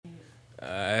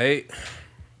Alright.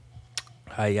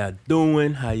 How y'all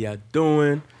doing? How y'all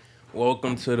doing?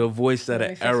 Welcome to the Voice of Let me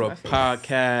the fix Era my face.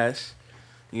 podcast.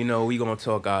 You know, we gonna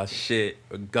talk our shit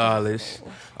regardless.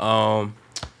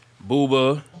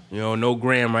 Booba, no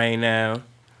gram right now.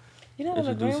 You don't have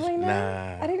a gram right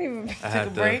now? Nah. I didn't even I take a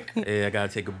have break. Yeah, I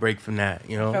gotta take a break from that,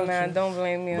 Nah, don't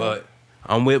blame me. But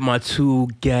I'm with my two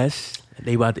guests.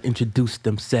 They about to introduce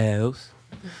themselves.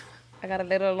 I got a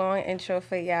little long intro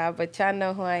for y'all, but y'all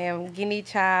know who I am. Guinea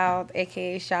Child,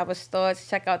 a.k.a. Shabbos Thoughts.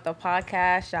 Check out the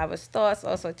podcast, Shabbos Thoughts.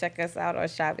 Also, check us out on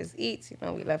Shabbos Eats. You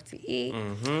know, we love to eat.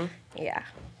 Mm-hmm. Yeah.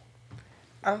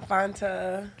 I'm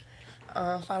Fanta.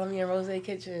 Follow me in Rose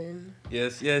Kitchen.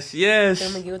 Yes.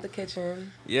 Gonna get with the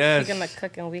kitchen. Yes. We're going to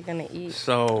cook and we're going to eat.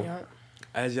 So, Yep.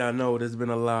 as y'all know, there's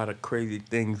been a lot of crazy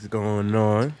things going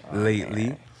on lately.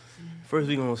 man. First,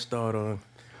 we're going to start on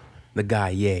the guy,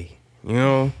 Ye.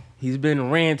 He's been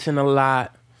ranting a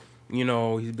lot. He's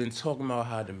been talking about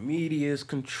how the media is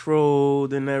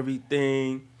controlled and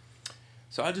everything.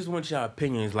 So I just want y'all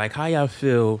opinions. Like, how y'all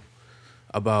feel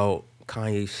about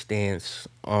Kanye's stance,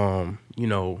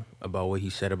 about what he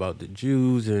said about the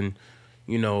Jews and,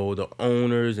 the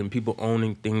owners and people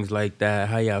owning things like that.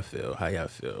 How y'all feel?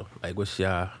 Like, what's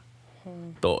y'all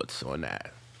thoughts on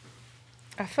that?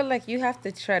 I feel like you have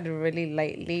to tread really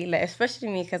lightly, like especially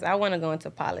me, because I want to go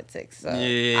into politics. So Yeah.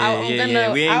 We I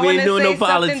ain't want to doing say no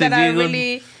politics. something that I We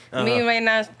ain't gonna- really mean right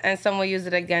now, and someone use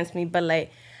it against me. But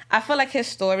like, I feel like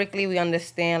historically we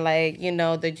understand, like,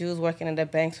 the Jews working in the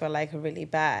banks were like really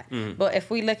bad. But if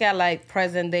we look at like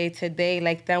present day today,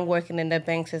 like them working in the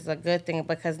banks is a good thing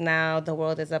because now the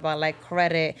world is about like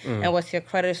credit and what's your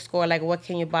credit score, like what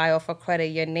can you buy off of credit,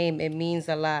 your name, it means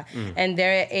a lot. And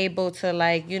they're able to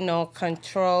like,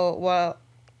 control, well,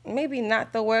 maybe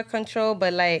not the word control,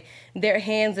 but like their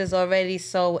hands is already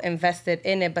so invested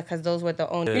in it because those were the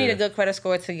owners. You need a good credit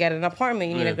score to get an apartment.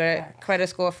 You need a good credit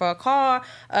score for a car,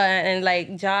 and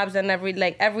like jobs and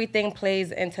everything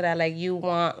plays into that. Like you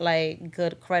want like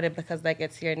good credit because like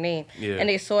it's your name. Yeah. And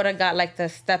they sort of got like the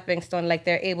stepping stone. Like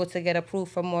they're able to get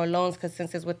approved for more loans because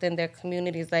since it's within their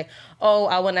communities, like, oh,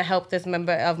 I want to help this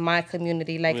member of my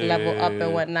community like level up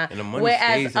and whatnot. And the money Whereas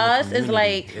stays in the us is community.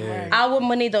 like Yeah. our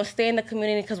money don't stay in the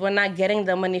community because we're not getting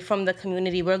the money from the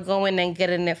community. We're going and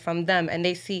getting it from them, and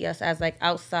they see us as like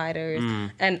outsiders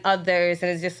and others.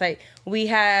 And it's just like we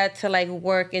had to like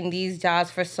work in these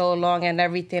jobs for so long and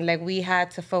everything. Like we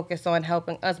had to focus on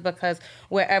helping us because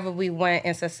wherever we went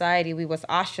in society, we was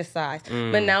ostracized.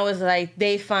 But now it's like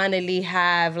they finally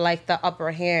have like the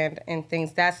upper hand and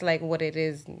things. That's like what it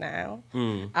is now.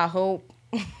 I hope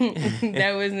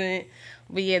that wasn't.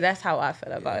 But yeah, that's how I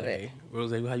feel about it.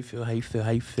 Rose, how you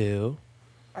feel?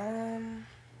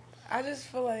 I just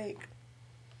feel like,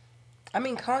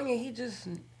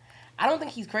 Kanye, I don't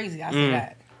think he's crazy. I'll say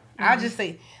that. I'll just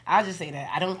say that.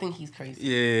 I don't think he's crazy.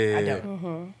 Yeah. I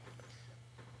don't.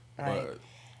 But,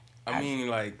 I mean,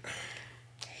 like...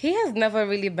 He has never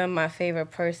really been my favorite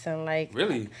person. Like,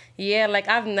 Really? yeah, like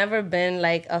I've never been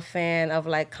like a fan of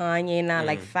like Kanye, not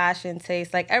like fashion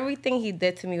taste. Like everything he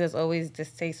did to me was always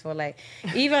distasteful. Like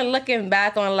even looking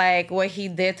back on like what he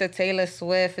did to Taylor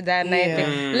Swift that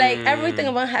night, like everything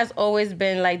about him has always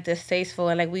been like distasteful.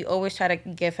 And like we always try to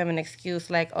give him an excuse,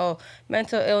 like, oh,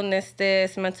 mental illness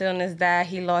this, mental illness that.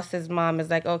 He lost his mom. It's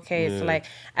like, okay, it's like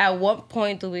at what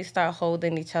point do we start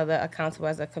holding each other accountable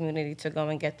as a community to go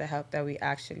and get the help that we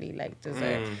actually like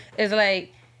deserve? It's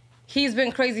like he's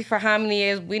been crazy for how many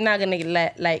years? We're not gonna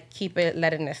keep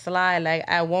letting it slide. Like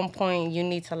at one point you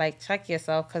need to like check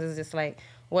yourself because it's just like,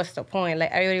 what's the point?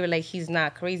 Like everybody like he's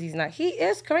not crazy. He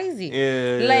is crazy.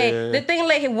 Yeah. Like the thing,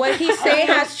 like what he's saying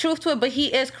has truth to it, but he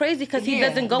is crazy because he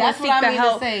doesn't go and that's seek what I the mean to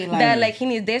help say, like, that like he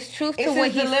needs. There's truth to it's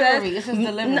what his he delivery. says. It's his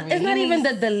delivery. It's not He even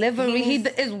needs- the delivery. he needs-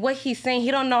 Is what he's saying.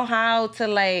 He don't know how to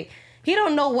like. He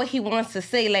don't know what he wants to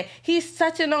say. Like he's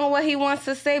touching on what he wants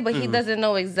to say, but he doesn't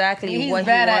know exactly He's what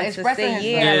bad he at wants to expressing say.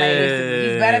 himself. Yeah, like Basically.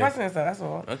 He's bad at expressing himself. That's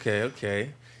all. Okay.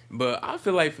 But I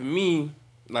feel like for me,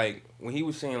 like when he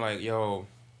was saying like, yo,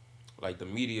 like the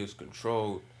media is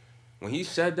controlled, when he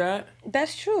said that,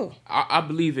 that's true. I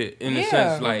believe it in the Yeah.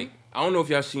 sense like, I don't know if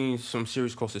y'all seen some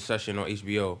series called Succession on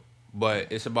HBO, but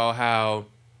it's about how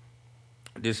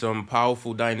there's some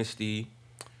powerful dynasty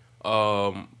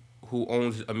who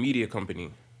owns a media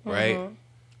company, right?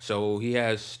 So he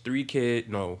has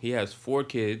 4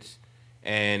 kids,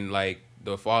 and like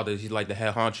the father, he's like the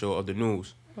head honcho of the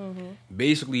news.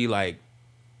 Basically, like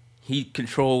he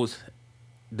controls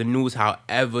the news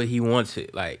however he wants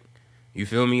it. Like, you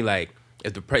feel me? Like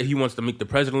if he wants to make the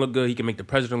president look good, he can make the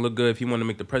president look good. If he want to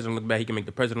make the president look bad, he can make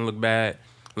the president look bad.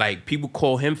 Like people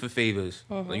call him for favors,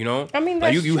 you know. I mean,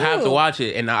 like that's you have to true. watch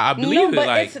it, and I believe No, it. but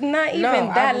Like it's not even No,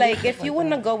 I that. believe Like, it if you like want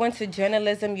to that. go into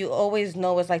journalism, you always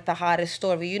know it's like the hottest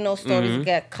story. You know, stories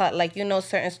get cut. Like, you know,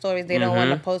 certain stories they don't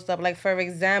want to post up. Like, for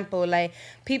example, like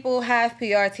people have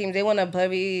PR teams. They want to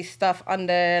bury stuff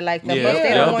under like the Yeah, books. They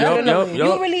yep, don't want yep, you to know. yep,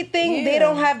 You yep. really think they Yeah.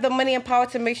 don't have the money and power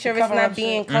to make sure it's cover not up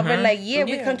being shit. covered? Like, we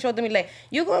Yeah. control them. Like,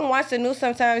 you go and watch the news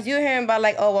sometimes. You're hearing about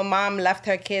like, oh, a mom left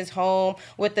her kids home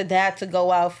with the dad to go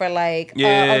out for like a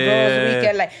girls'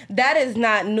 weekend. Like, that is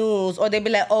not news. Or they be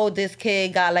like, oh, this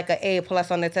kid got like an A+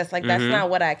 on the test. Like, that's not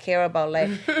what I care about. Like,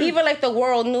 even like the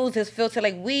world news is filtered.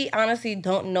 Like, we honestly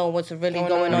don't know what's really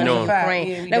going on in No. Ukraine.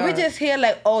 Yeah, we like, we don't. just hear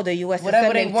like, oh, the U.S. is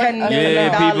Whatever they sending want $10 us to million. know.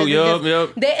 Yeah, people, It's yup.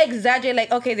 They exaggerate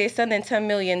like, okay, they're sending $10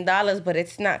 million, but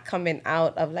it's not coming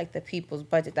out of like the people's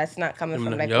budget. That's not coming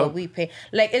from like Yup. what we pay.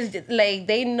 Like, it's just, like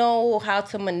they know how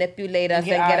to manipulate us and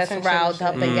Get get our us attention riled and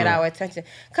up shit. and get our attention.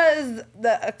 Because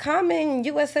the common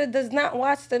U.S. citizen does not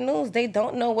watch the news. They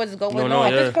don't know what's going No, on.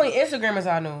 At yeah. this point, Instagram is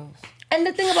our news. And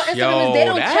the thing about Instagram Yo, is they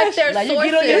don't check that's- their Like, you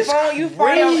sources. get on your phone, you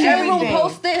find out If Shade Room everything.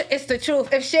 post it, it's the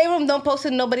truth. If Shade Room don't post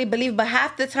it, nobody believes. But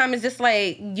half the time, it's just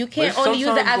like you can't But only use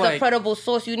it sometimes, as a like- credible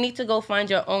source. You need to go find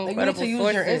your own Like, you need credible to use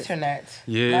sources. your internet.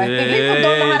 Yeah, Like, people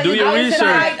don't know how to do use your outside research.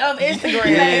 Outside of Instagram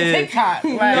Yeah. and TikTok.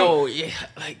 Like, No, yeah,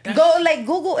 like that's, Go like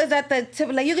Google is at the tip.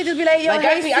 Like you can just be like, yo, Like, hey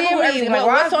everything. I Google Siri, everything. Like,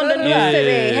 what's why on the good? news Yeah.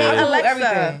 today? Hey I Google Alexa.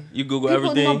 everything. you Google People,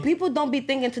 everything. no, people don't be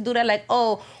thinking to do that. Like,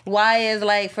 oh, why is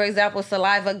like, for example,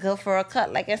 saliva good for a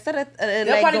cut? Like instead of they'll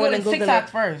like probably go going to and Google TikTok it,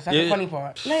 first. That's Yeah. the funny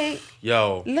part. like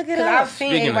Yo, look it Because up. I've seen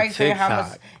Speaking of everybody saying how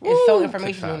much TikTok. it's so Woo.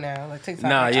 informational TikTok. now. Like TikTok.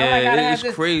 Nah, Like, yeah, oh my God, I have it's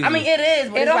this. crazy. I mean, it is,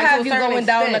 but It'll it's like have to a you certain going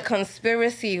down a extent.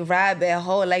 conspiracy rabbit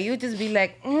hole. Like you just be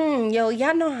like, yo,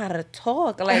 y'all know how to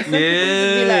talk. Like some people yeah,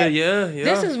 just be like, yeah.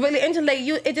 this is really interesting. Like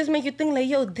you, it just make you think like,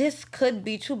 yo, this could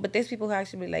be true. But there's people who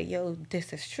actually be like, yo,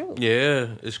 this is true. Yeah,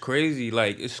 it's crazy.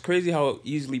 Like it's crazy how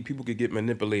easily people could get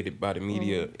manipulated by the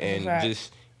media and Right.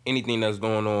 just anything that's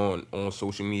going on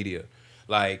social media.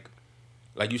 Like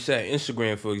you said,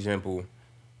 Instagram, for example,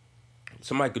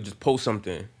 somebody could just post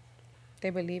something. They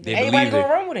believe They it. Everybody believe it.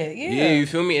 gonna run with it. Yeah, Yeah. you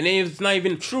feel me? And then it's not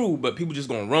even true, but people just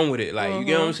gonna run with it. Like you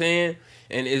get what I'm saying?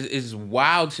 And it's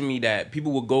wild to me that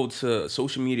people would go to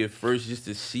social media first just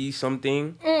to see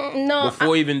something No,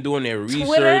 before even doing their research.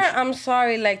 Twitter, I'm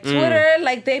sorry, like Twitter,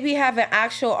 like they be having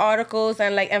actual articles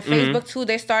and like and Facebook too,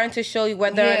 they're starting to show you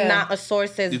whether or Yeah. not a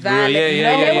source is It's real, valid. yeah,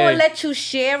 yeah, And they yeah, won't yeah. let you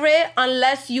share it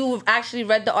unless you've actually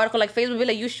read the article. Like Facebook be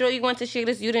like, you sure you want to share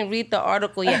this? You didn't read the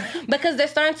article yet. Because they're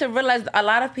starting to realize a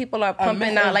lot of people are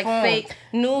pumping out like misinformed. fake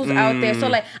news out there. So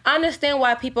like I understand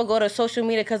why people go to social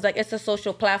media because like it's a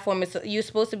social platform. It's you're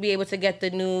supposed to be able to get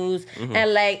the news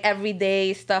and like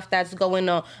everyday stuff that's going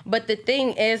on. But the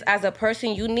thing is, as a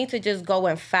person, you need to just go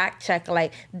and fact check.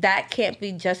 Like that can't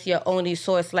be just your only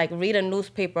source. Like read a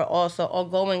newspaper also, or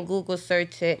go and Google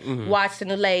search it, watch the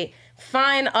news. Like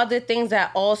find other things that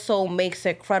also makes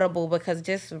it credible because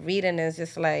just reading is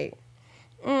just like.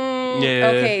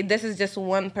 Yeah. Okay, this is just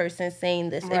one person saying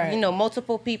this. If Right. you know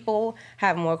multiple people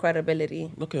have more credibility.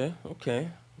 Okay.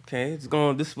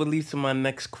 This will lead to my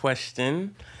next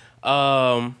question.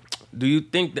 Do you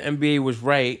think the NBA was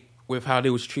right with how they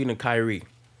was treating Kyrie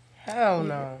Hell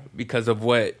no. because of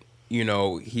what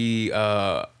he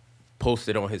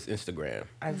posted on his Instagram?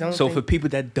 I don't So think- for people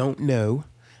that don't know,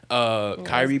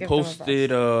 Kyrie give them a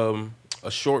posted a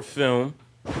short film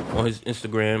on his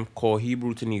Instagram called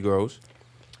Hebrew to Negroes.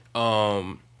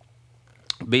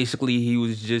 Basically, he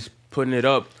was just putting it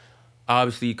up,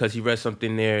 obviously, because he read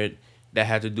something there that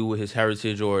had to do with his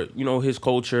heritage or his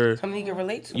culture. Something you can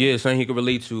relate to. Yeah, something he could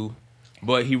relate to.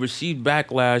 But he received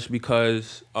backlash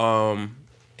because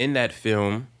in that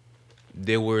film,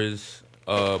 there was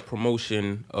a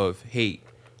promotion of hate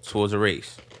towards a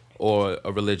race or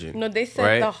a religion. No, they said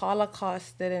right? the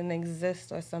Holocaust didn't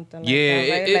exist or something like Yeah,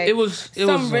 that. Right? it was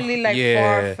some really like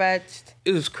far fetched.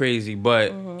 It was crazy,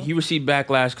 but he received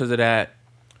backlash because of that.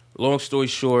 Long story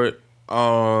short,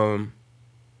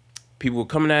 people were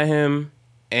coming at him,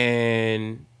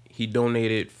 and he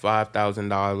donated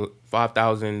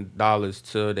 $5,000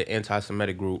 to the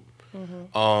anti-Semitic group.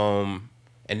 And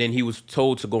then he was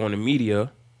told to go on the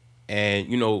media, and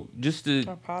just to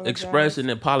express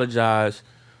and apologize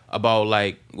about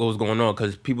like what was going on,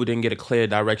 because people didn't get a clear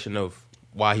direction of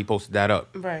why he posted that up.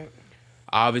 Right.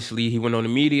 Obviously, he went on the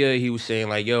media. He was saying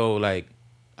like, "Yo, like,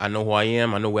 I know who I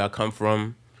am. I know where I come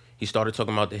from." He started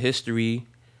talking about the history,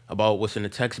 about what's in the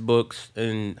textbooks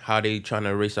and how they trying to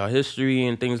erase our history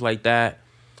and things like that.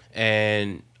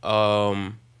 And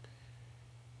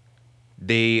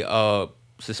they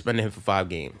suspended him for 5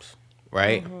 games.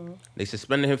 right? They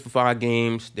suspended him for 5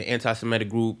 games. The anti-Semitic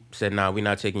group said, "Nah, we're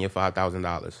not taking your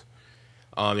 $5,000."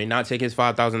 They're not taking his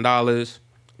 $5,000.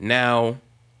 Now,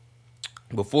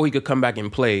 before he could come back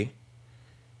and play,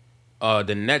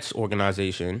 the Nets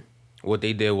organization, what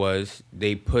they did was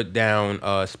they put down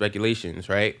speculations,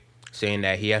 right? Saying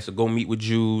that he has to go meet with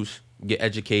Jews, get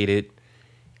educated,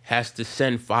 has to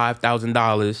send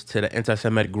 $5,000 to the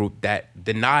anti-Semitic group that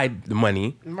denied the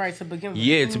money. Right, to begin with.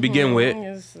 Yeah, to begin with.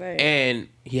 It's like- And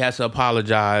he has to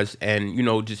apologize and,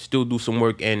 just still do some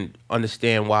work and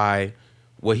understand why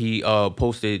what he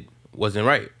posted wasn't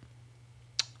right.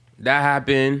 That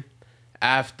happened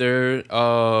after,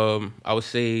 I would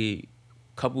say,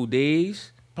 couple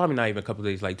days, probably not even a couple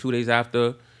days, like 2 days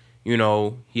after,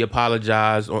 he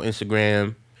apologized on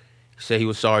Instagram, said he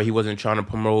was sorry, he wasn't trying to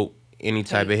promote any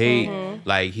type of hate,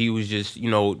 like he was just,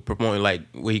 promoting like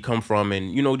where he come from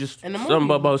and, just something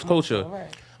about his culture.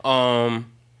 Right.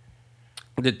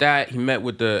 Did that, he met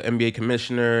with the NBA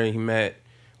commissioner, he met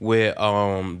with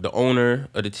the owner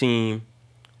of the team.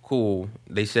 Cool.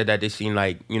 They said that they seem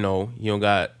like, he don't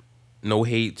got no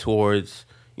hate towards,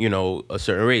 a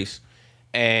certain race.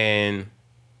 And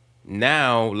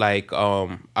now, like,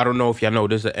 I don't know if y'all know,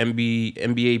 there's an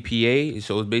NBA PA,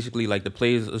 so it's basically like the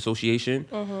Players Association.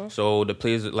 So the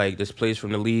players, like, there's players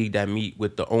from the league that meet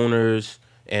with the owners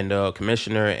and the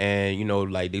commissioner,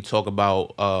 and like they talk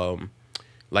about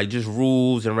like just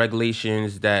rules and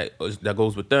regulations that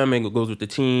goes with them and goes with the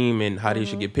team and how they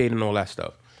should get paid and all that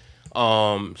stuff.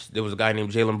 There was a guy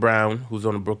named Jaylen Brown who's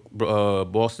on the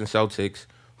Boston Celtics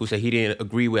who said he didn't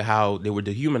agree with how they were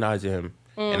dehumanizing him.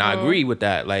 And I agree with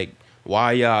that. Like,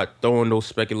 why y'all throwing those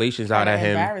speculations out at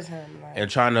him, and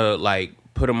trying to, like,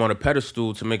 put him on a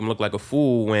pedestal to make him look like a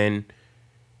fool when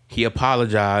he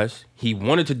apologized. He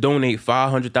wanted to donate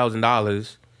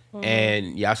 $500,000,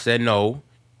 and y'all said no.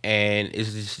 And it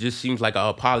just seems like an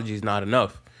apology is not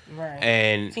enough. Right.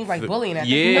 And seems like bullying at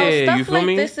this yeah, point. stuff you feel like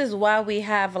me? this is why we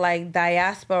have like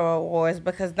diaspora wars,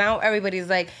 because now everybody's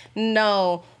like,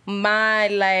 no, my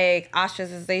like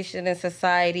ostracization in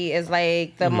society is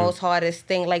like the most hardest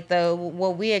thing. Like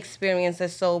what we experience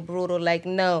is so brutal. Like,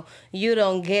 no, you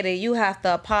don't get it. You have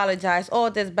to apologize. All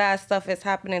this bad stuff is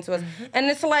happening to us, and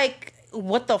it's like,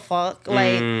 what the fuck?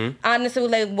 Like, honestly,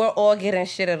 like, we're all getting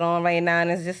shitted on right now,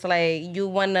 and it's just like, you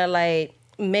wanna like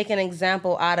make an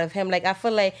example out of him. Like, I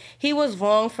feel like he was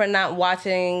wrong for not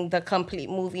watching the complete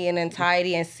movie in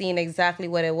entirety and seeing exactly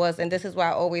what it was. And this is why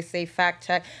I always say fact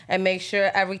check and make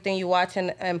sure everything you watching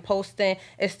and posting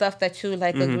is stuff that you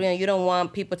like agree on. You don't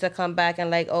want people to come back and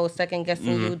like, oh, second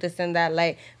guessing you, this and that.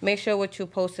 Like, make sure what you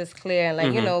post is clear and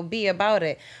like, be about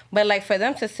it. But like, for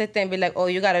them to sit there and be like, oh,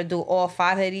 you gotta do all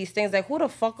 5 of these things, like, who the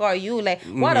fuck are you? Like,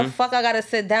 why the fuck I gotta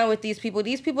sit down with these people?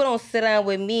 These people don't sit down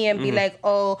with me and be like,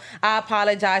 oh, I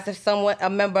apologize if a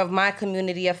member of my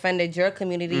community offended your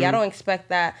community. I don't expect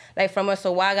that like from us.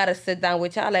 So why I gotta sit down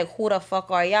with y'all? Like, who the fuck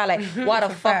are y'all? Like, why the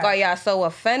fuck are y'all so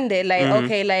offended? Like,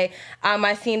 okay, like,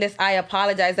 I seen this, I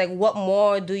apologize. Like, what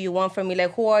more do you want from me?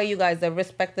 Like, who are you guys? The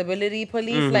respectability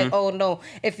police? Like, oh no,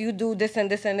 if you do this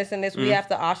and this and this and this, we have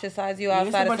to ostracize you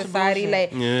outside of society.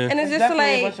 Like, and it's just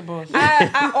like,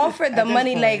 I offered the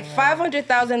money, like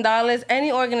 $500,000.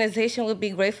 Any organization would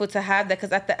be grateful to have that,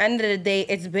 because at the end of the day,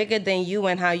 it's bigger than you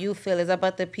and how you feel. It's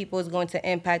about the people it's going to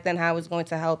impact and how it's going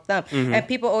to help them. And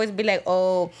people always be like,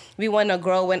 oh, we want to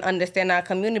grow and understand our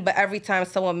community, but every time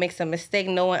someone makes a mistake,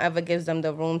 no one ever gives them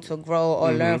the room to grow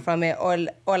or learn from it, or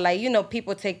like,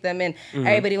 people take them in.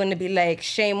 Everybody want to be like,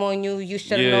 shame on you, you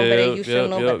should have known better, you should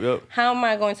know better. How am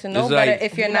I going to know better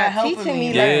if you're not teaching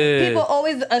me? Like, people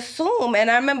always assume, and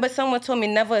I remember someone told me,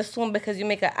 never assume because you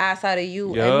make an ass out of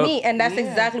you and me, and that's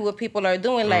exactly what people are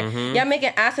doing. Like, y'all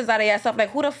making asses out of yourself.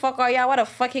 Like, who the fuck are y'all? Why the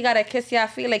fuck he gotta kiss y'all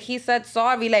feet? Like, he said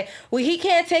sorry. Like, well, he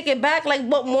can't take it back. Like,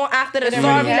 what more after the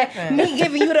sorry? Like, me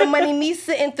giving you the money, me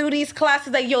sitting through these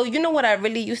classes. Like, yo, you know what I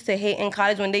really used to hate in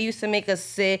college? When they used to make us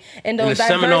sit in those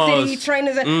diversity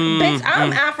trainers. And, bitch,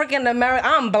 I'm African American.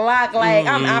 I'm black. Like,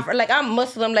 I'm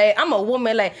Muslim. Like, I'm a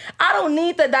woman. Like, I don't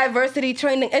need the diversity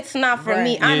training. It's not for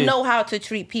me. I know how to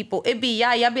treat people. It be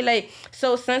y'all be like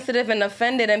so sensitive and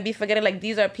offended and be forgetting like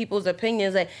these are people's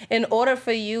opinions. Like, in order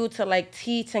for you to like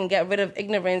teach and get rid of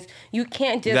ignorance, you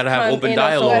can't just gotta have come open in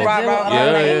dialogue. So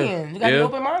You gotta be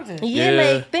open-minded.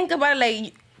 like, think about it,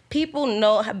 like, people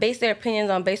base their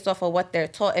opinions on based off of what they're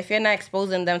taught. If you're not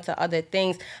exposing them to other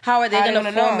things, how are they going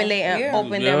to formulate and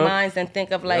open their minds and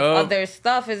think of like other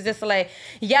stuff? It's just like,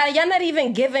 y'all not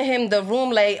even giving him the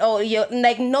room. Like,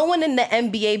 like no one in the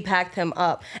NBA backed him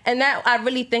up. And that I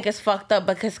really think is fucked up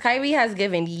because Kyrie has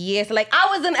given years. Like,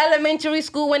 I was in elementary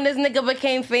school when this nigga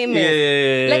became famous.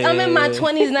 Like, I'm in my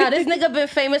 20s now. This nigga been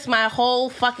famous my whole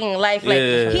fucking life.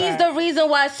 Like, he's the reason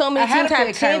why so many teams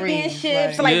have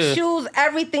championships, like shoes,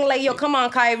 everything. Like, yo, come on,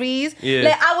 Kyrie's.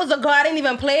 Like, I was a girl. I didn't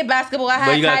even play basketball. I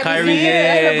had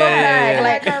Kyrie's.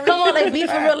 Like, come on, like, be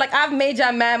for real. Like, I've made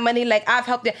y'all mad money. Like, I've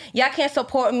helped you. Y'all can't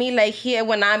support me, like, here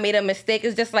when I made a mistake.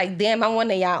 It's just like, damn, I'm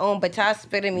one of y'all own, but y'all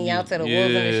spitting me out to the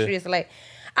wolves in the streets. Like,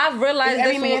 I've realized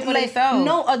every man for themselves.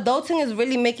 No, adulting is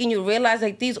really making you realize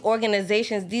like these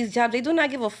organizations, these jobs, they do not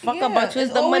give a fuck about you.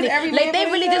 It's the money. Like they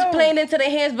really just playing into their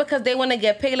hands because they want to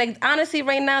get paid. Like honestly,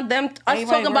 right now, us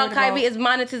talking about Kyrie is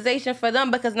monetization for them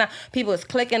because now people is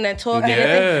clicking and talking.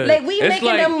 And like we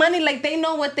making them money. Like they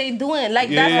know what they doing. Like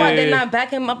that's why they're not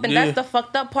backing him up, and that's the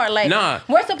fucked up part. Like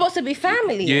we're supposed to be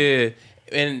family. Yeah,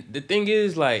 and the thing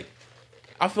is, like,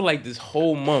 I feel like this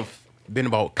whole month been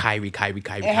about Kyrie. You feel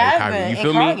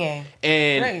Kanye. me?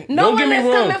 And no don't get me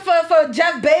wrong. Coming for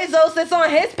Jeff Bezos. It's on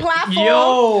his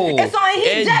platform. It's on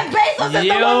Jeff Bezos is the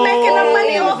one making the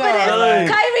money off of this.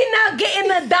 Kyrie now getting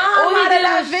the dime out of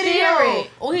that video.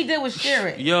 All he did was share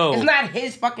it. Yo, it's not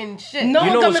his fucking shit. No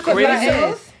one coming for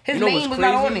Bezos. His name was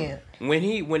not on there.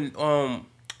 When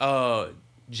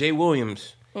Jay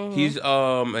Williams, he's an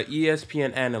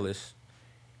ESPN analyst.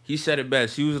 He said it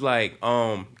best. He was like,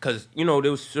 because, you know,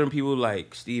 there was certain people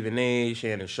like Stephen A.,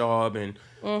 Shannon Sharp, and,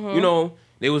 you know,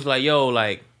 they was like, yo,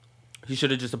 like, he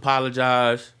should have just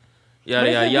apologized,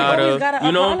 yada, yada,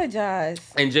 you know? Apologize.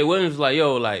 And Jay Williams was like,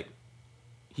 yo, like,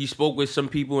 he spoke with some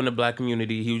people in the black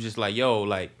community. He was just like, yo,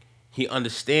 like, he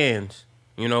understands,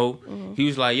 you know? He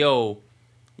was like, yo,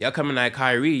 y'all coming at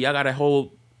Kyrie, y'all got to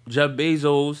hold Jeff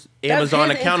Bezos, Amazon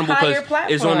accountable because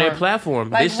it's on their platform.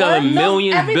 Like, they're selling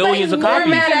billions of copies.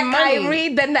 More mad at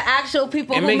Kyrie than the actual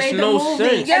people who made the movie.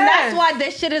 Sense. And that's why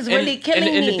this shit is really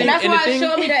killing me. And that's why it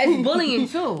showed me that it's bullying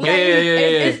too.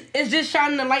 It's just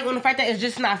shining the light on the fact that it's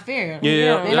just not fair.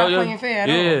 They're not playing fair at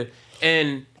all.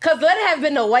 And because let it have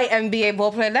been a white NBA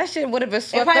ball player, that shit would have been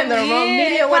swept under the wrong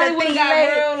media. Would have been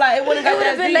it would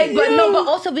have been like, but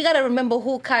also we gotta remember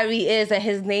who Kyrie is and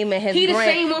his name and his brand. He the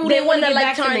same one who they want to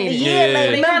like turn.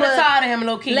 They kind of tired of him,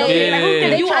 low key.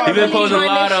 He been posting a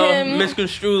lot of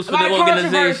misconstrues for the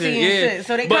organization.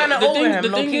 So they kind of over him. The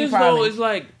thing is though, is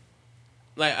like,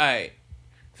 alright,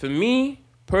 for me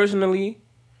personally,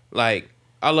 like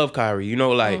I love Kyrie. You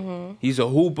know, like he's a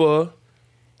hooper.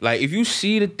 Like, if you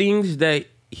see the things that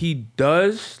he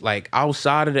does, like,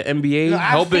 outside of the NBA,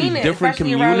 helping different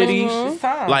communities,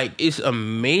 like, it's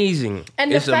amazing.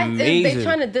 And the fact is they're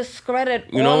trying to discredit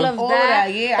all of that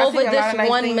over this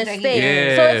one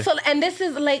mistake. So, and this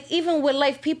is, like, even with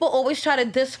life, people always try to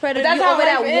discredit you over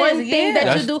that one thing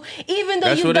that you do, even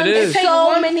though you've done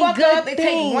so many good things. They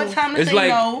take one time to say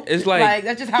no. It's like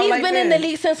that's just how life is. He's been in the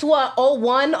league since, what,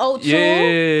 01, 02?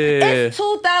 It's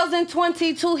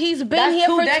 2022. He's been here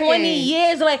for 20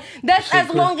 years. Like, that's as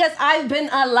long as I've been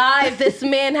alive, this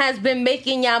man has been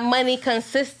making y'all money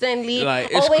consistently.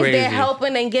 Like, always crazy. there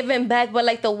helping and giving back, but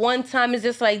like the one time is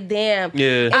just like, damn.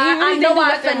 Yeah. I know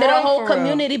I offended a whole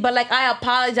community, but like I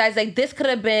apologize. Like this could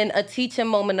have been a teaching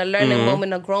moment, a learning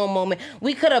moment, a growing moment.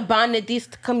 We could have bonded these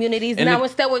communities. And now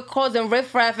instead we're causing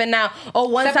riffraff and now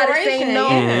one side is saying no.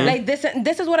 Like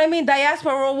this is what I mean.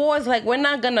 Diaspora wars, like we're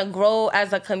not gonna grow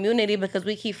as a community because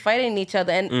we keep fighting each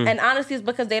other. And honestly it's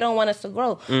because they don't want us to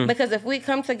grow. Because if we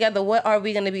come together, what are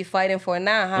we going to be fighting for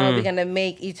now? How are we going to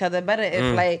make each other better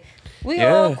if, like, we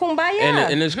all kumbaya?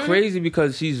 And it's crazy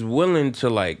because he's willing to,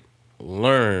 like,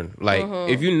 learn. Like,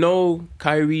 if you know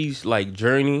Kyrie's, like,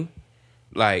 journey,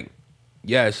 like,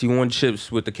 yes, he won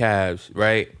chips with the Cavs,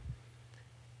 right?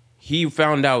 He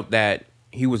found out that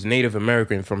he was Native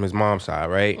American from his mom's side,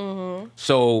 right?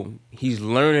 So he's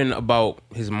learning about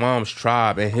his mom's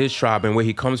tribe and his tribe and where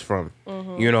he comes from,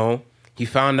 you know? He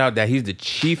found out that he's the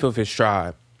chief of his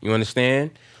tribe. You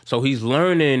understand? So he's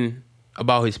learning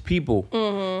about his people. You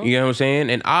know what I'm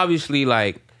saying? And obviously,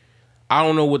 like, I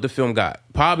don't know what the film got.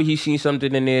 Probably he seen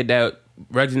something in there that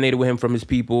resonated with him from his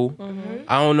people.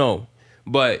 I don't know.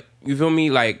 But, you feel me?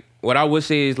 Like, what I would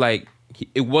say is, like,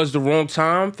 it was the wrong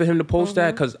time for him to post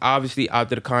that because obviously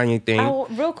after the Kanye thing.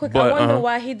 Real quick, I wonder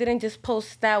why he didn't just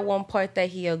post that one part that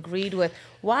he agreed with.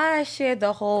 Why share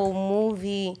the whole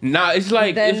movie? Nah, it's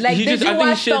like, I think he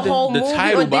shared the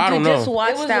title, but I don't know. Just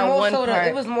watch that one part?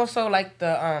 It was more so like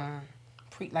the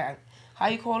how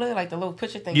you call it? Like the little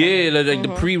picture thing. Yeah, like the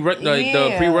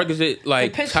prerequisite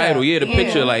like the title. Yeah, the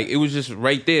picture. Like it was just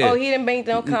right there. Oh, he didn't make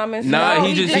no comments. Nah, no,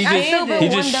 he just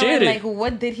shared it. Like,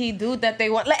 what did he do that they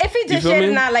want? Like, if he just shared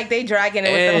it, not like they dragging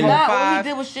it with the whole five. All he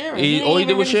did was share it. All he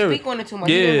did was share it. Speak on it too much.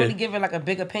 Yeah. He didn't really give it like a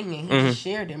big opinion. He just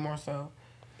shared it more so.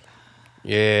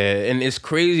 Yeah, and it's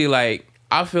crazy. Like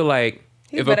I feel like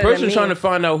if a person's trying to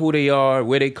find out who they are,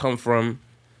 where they come from,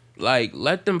 like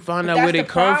let them find out where they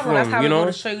come from. That's how you know,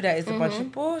 to show you that it's a bunch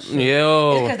of bullshit.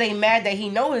 Yo, it's because they mad that he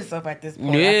know himself at this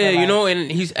point. Yeah, you know,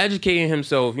 and he's educating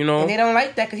himself. You know, and they don't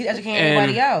like that because he's educating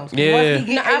everybody else. Yeah, once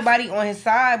he get everybody on his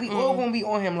side, we all gonna be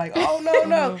on him. Like, oh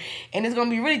no, and it's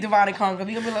gonna be really divide and conquer.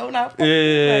 We gonna be like, oh no,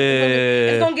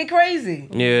 it's gonna get crazy.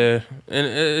 Yeah, and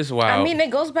it's wild. I mean,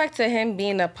 it goes back to him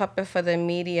being a puppet for the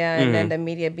media, and then the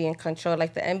media being controlled.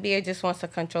 Like the NBA just wants to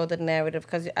control the narrative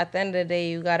because at the end of the day,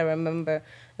 you gotta remember.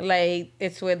 Like,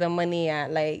 it's where the money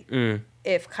at. Like,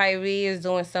 if Kyrie is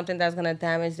doing something that's going to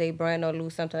damage their brand or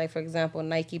lose something, like, for example,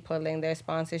 Nike pulling their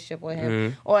sponsorship with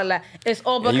him, or like, it's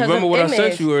all because of image. You remember what I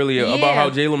sent you earlier about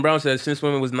how Jaylen Brown said since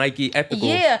when it was Nike ethical?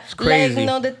 Yeah. It's crazy. Like,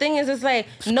 no, the thing is, it's like,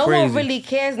 no one really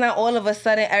cares. Now, all of a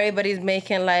sudden, everybody's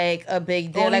making, like, a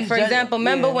big deal. Like, for example,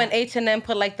 remember when H&M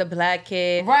put, like, the black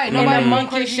kid in the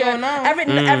monkey shirt?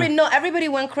 Everybody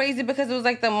went crazy because it was,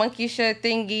 like, the monkey shirt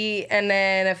thingy, and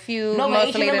then a few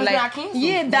months later, like,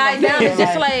 died down. It's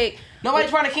just like... Nobody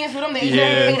trying to cancel them. They ain't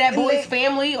gonna pay that boy's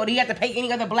family, or do you have to pay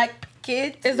any other black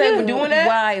kids? It's like we're doing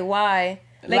that. Why?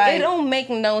 Like it don't make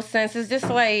no sense. It's just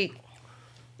like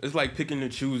it's like picking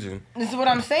and choosing. This is what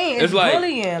I'm saying. It's like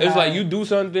bullying. It's like you do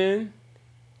something,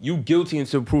 you guilty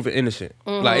until proven innocent.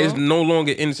 Like it's no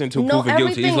longer innocent until proven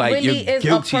guilty. It's like really you're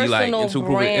guilty like until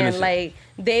proven brand. innocent. Like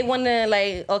they wanna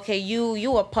like, okay,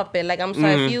 you a puppet. Like I'm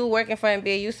sorry, if you working for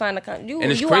NBA, you sign a contract. You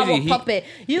our puppet.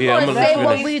 You gonna say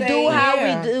what we do, how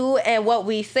we do, and what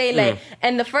we say. Like,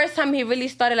 and the first time he really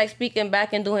started like speaking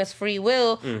back and doing his free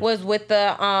will was with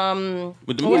the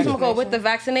with the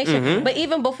vaccination. But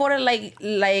even before that,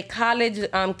 like college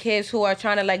kids who are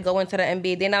trying to like go into the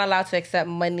NBA, they're not allowed to accept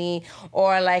money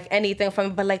or like anything from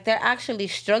it. But like they're actually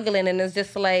struggling, and it's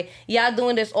just like y'all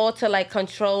doing this all to like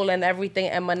control and everything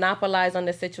and monopolize on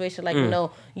the situation. Like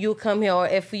no, you come here, or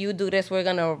if you do this, we're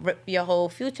gonna rip your whole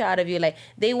future out of you. Like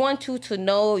they want you to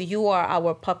know you are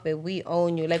our puppet. We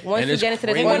own you. Like once you get into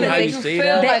this organization,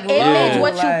 the image,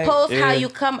 what you post, how you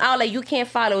come out, like you can't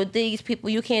follow these people,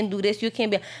 you can't do this, you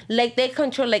can't be like they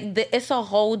control. Like it's a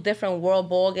whole different world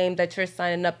ball game that you're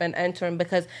signing up and entering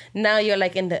because now you're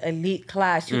like in the elite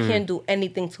class. You can't do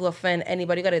anything to offend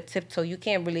anybody. You gotta tiptoe. You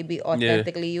can't really be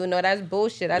authentically. You know that's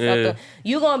bullshit. That's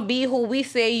you gonna be who we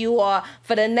say you are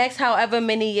for the next however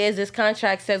many years this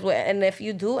contract says. And if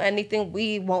you do anything,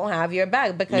 we won't have your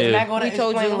back because we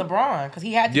told you LeBron because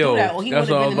he had to do that, or he would have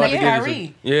been the next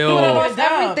Kyrie. He would have lost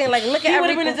everything. Like look at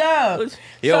everything. He would have been a dub.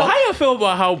 Yo, how you feel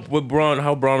about how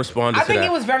Braun responded to that? I think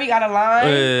it was very out of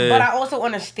line, but I also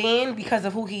understand because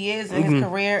of who he is and his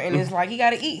career, and it's like he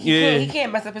got to eat. He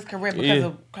can't mess up his career because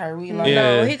of Kyrie. Like,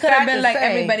 no, he could have been like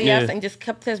everybody else and just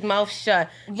kept his mouth shut.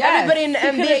 Everybody in the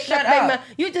NBA kept their mouth.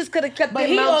 You just could have kept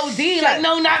their mouth shut. Like,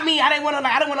 no, not me. I didn't want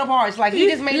no parts. Like he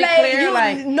just made it clear.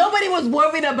 Like nobody was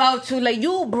worried about you. Like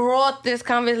you brought this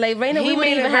conversation. Like Raina, we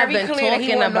wouldn't even have been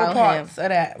talking about him. Of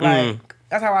that. Like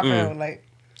that's how I feel. Like,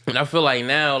 and I feel like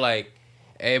now, like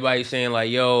everybody's saying,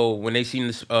 like, yo, when they seen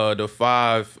this, the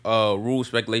 5 rule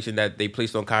speculation that they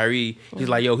placed on Kyrie, he's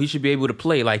like, yo, he should be able to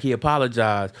play. Like he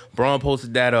apologized. Braun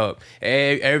posted that up.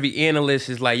 Every analyst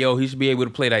is like, yo, he should be able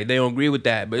to play. Like they don't agree with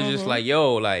that, but it's just like,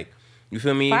 yo, like. You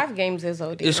feel me? 5 games is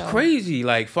OD. It's crazy.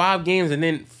 Like 5 games and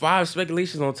then 5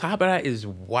 speculations on top of that is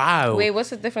wild. Wait,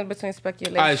 what's the difference between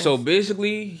speculation? All right, so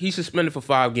basically he's suspended for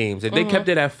 5 games. If they kept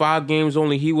it at 5 games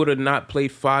only, he would have not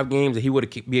played 5 games and he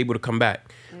would have be able to come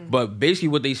back. But basically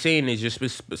what they saying is you're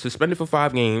suspended for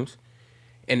 5 games,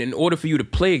 and in order for you to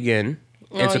play again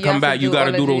and to come back, you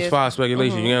got to do those 5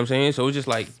 speculations. You know what I'm saying? So it's just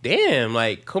like, damn,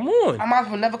 like come on. I might as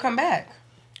well never come back.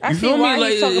 I see why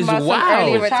he's talking about some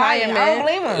early retirement. I don't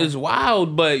blame him. It's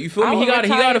wild, but you feel me? He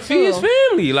gotta feed his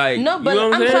family. Like no, but you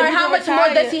know I'm sorry. How much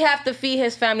more does he have to feed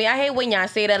his family? I hate when y'all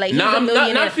say that. Like he's a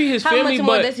millionaire. Not feed his family, how much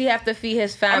more does he have to feed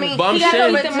his family? I mean, he got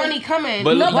to keep the money coming.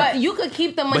 But you could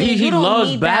keep the money. But he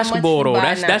loves basketball though.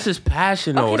 That's his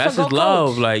passion though. That's his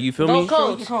love. Like you feel me?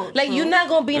 Go coach. Like you're not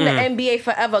gonna be in the NBA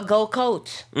forever. Go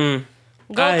coach.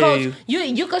 Go I coach. hear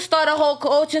You could start a whole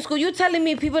coaching school. You telling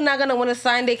me people not gonna want to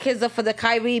sign their kids up for the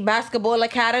Kyrie Basketball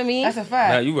Academy? That's a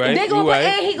fact. Nah, you right. They gonna you right.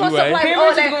 and he gonna you right. supply Parents all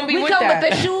is gonna that. be We with come that.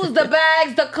 with the shoes, the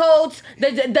bags, the coats,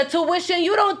 the tuition.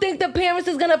 You don't think the parents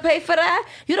is gonna pay for that?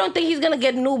 You don't think he's gonna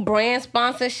get new brand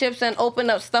sponsorships and open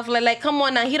up stuff like come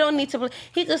on now, he don't need to.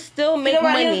 He could still make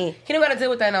money. He don't gotta deal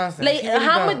with that nonsense. Like He really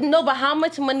how don't. much? No, but how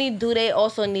much money do they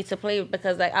also need to play?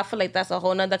 Because like I feel like that's a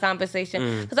whole nother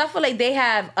conversation. Because I feel like they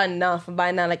have enough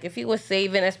by now. Like if he was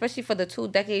saving, especially for the 2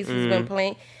 decades he's been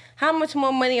playing, how much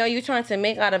more money are you trying to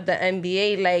make out of the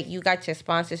NBA? Like you got your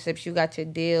sponsorships, you got your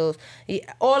deals,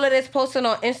 all of this posting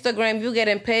on Instagram, you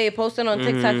getting paid. Posting on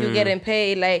TikTok, you getting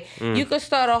paid. Like you could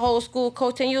start a whole school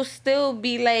coach and you'll still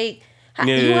be like.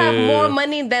 You have more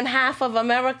money than half of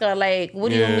America. Like,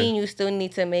 what do you mean you still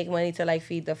need to make money to like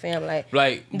feed the family?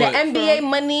 Like the NBA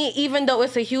money, even though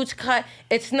it's a huge cut,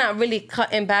 it's not really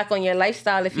cutting back on your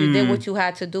lifestyle if you did what you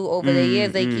had to do over the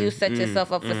years. Like you set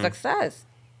yourself up for success.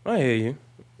 I hear you.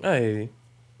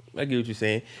 I get what you're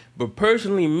saying. But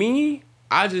personally, me,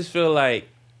 I just feel like,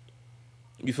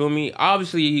 you feel me?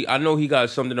 Obviously, I know he got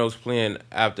something else planned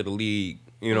after the league.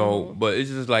 You know, but it's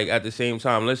just like at the same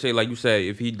time, let's say, like you said,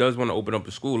 if he does want to open up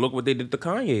a school, look what they did to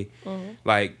Kanye.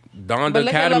 Like, Donda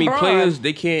Academy players,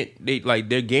 their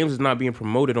games is not being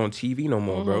promoted on TV no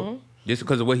more, bro. Just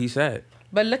because of what he said.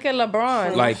 But look at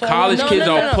LeBron. Like college kids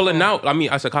are pulling out. I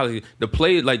mean, I said college. The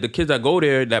kids that go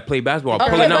there that play basketball are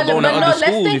pulling out, going to other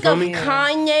schools. You feel me? Let's think of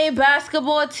Kanye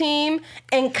basketball team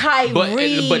and Kyrie.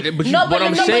 But what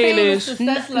I'm saying is,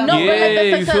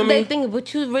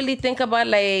 but you really think about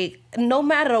like. No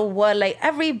matter what, like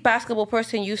every basketball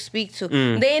person you speak to,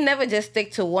 they never just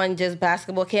stick to one just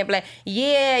basketball camp. Like,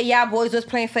 yeah, y'all boys was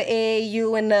playing for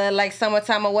AAU in the like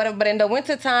summertime or whatever, but in the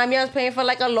wintertime, y'all was playing for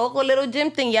like a local little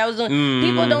gym thing. Y'all was doing.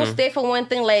 People don't stay for one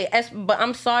thing. Like, but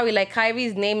I'm sorry, like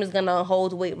Kyrie's name is gonna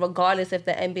hold weight regardless if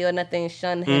the NBA or nothing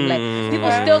shun him. Like,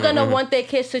 people still gonna want their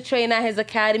kids to train at his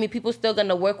academy. People still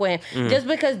gonna work with him. Just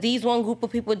because these one group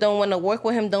of people don't want to work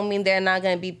with him, don't mean there not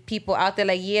gonna be people out there.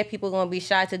 Like, yeah, people gonna be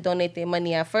shy to donate their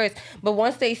money at first, but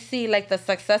once they see like the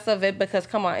success of it, because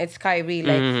come on, it's Kyrie,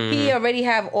 like he already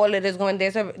have all of this going.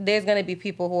 There's gonna be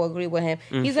people who agree with him.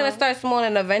 He's gonna start small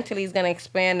and eventually he's gonna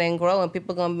expand and grow, and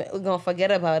people gonna forget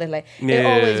about it. Like it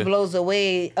always blows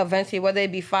away eventually, whether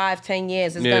it be 5-10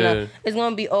 years, it's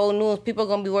gonna be old news. People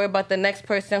gonna be worried about the next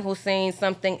person who's saying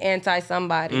something anti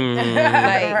somebody.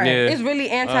 It's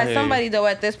really anti somebody though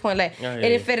at this point. Like, and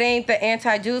if it ain't the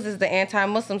anti Jews, it's the anti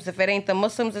Muslims. If it ain't the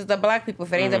Muslims, it's the black people.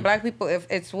 If it ain't the black people, if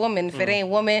it's women. If it ain't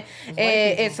woman,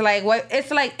 it's like what?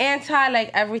 It's like anti like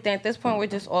everything. At this point, we're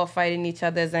just all fighting each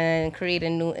other and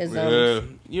creating new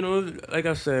isms. You know, like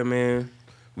I said, man,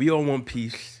 we all want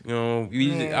peace. You know,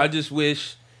 I just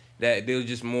wish that there was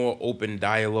just more open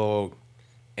dialogue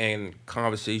and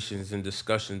conversations and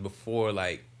discussions before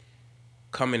like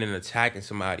coming and attacking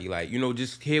somebody. Like, you know,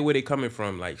 just hear where they coming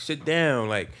from. Like, sit down.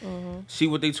 Like, see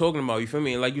what they talking about. You feel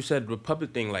me? And like you said, the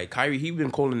puppet thing. Like, Kyrie, he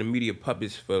been calling the media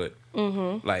puppets for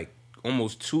like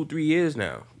almost 2-3 years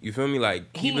now. You feel me?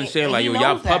 Like, he been saying like, yo,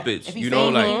 y'all puppets. You know,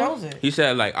 like he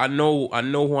said like, I know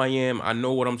who I am. I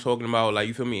know what I'm talking about. Like,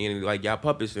 you feel me? And like, y'all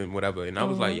puppets and whatever. And I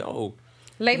was like, yo.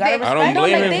 Like I don't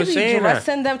blame him for saying that.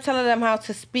 Dressing them, telling them how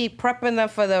to speak, prepping them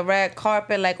for the red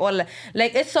carpet, like all that.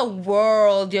 Like it's a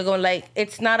world you're going like.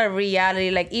 It's not a reality.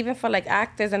 Like even for like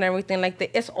actors and everything, like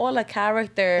it's all a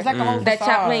character. It's like a whole that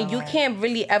facade, y'all playing. You can't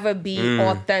really ever be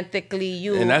authentically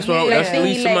you. And that's what that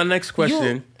leads to my next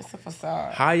question. It's a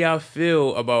facade. How y'all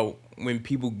feel about when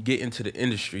people get into the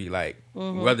industry, like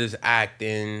whether it's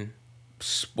acting,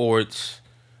 sports,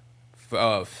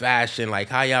 fashion, like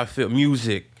how y'all feel,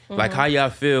 music. Like, how y'all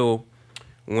feel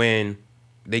when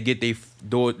they get their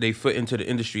foot into the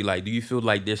industry? Like, do you feel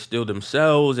like they're still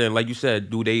themselves? And like you said,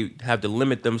 do they have to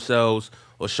limit themselves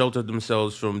or shelter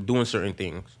themselves from doing certain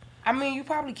things? I mean, you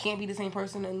probably can't be the same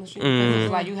person in the industry because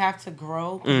it's like you have to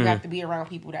grow. You have to be around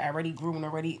people that already grew and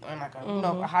already on like a, you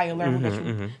know, a higher level that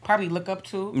you probably look up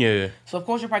to. Yeah. So, of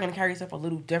course, you're probably going to carry yourself a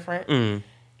little different.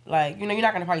 Like, you know, you're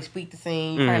not going to probably speak the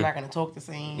same. You're probably not going to talk the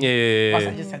same. Yeah.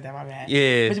 I just said that, my bad.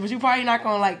 Yeah. But you're probably not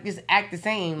going to, like, just act the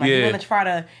same. Like, you're going to try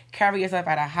to carry yourself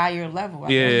at a higher level.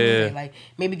 Like,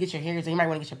 maybe get your hair done. You might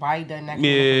want to get your body done next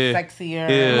sexier.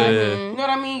 Like, you know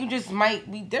what I mean? You just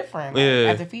might be different. Like,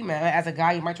 as a female. As a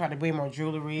guy, you might try to wear more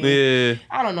jewelry.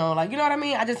 I don't know. Like, you know what I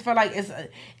mean? I just feel like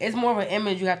it's more of an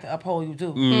image you have to uphold, you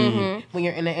do, when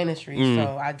you're in the industry.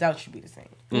 So I doubt you'd be the same.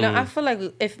 No, I feel like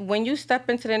when you step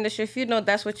into the industry, if you know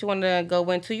that's what what you want to go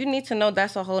into, you need to know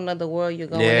that's a whole nother world you're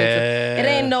going into. It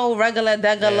ain't no regular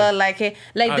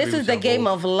like this is the game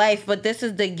of life, but this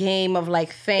is the game of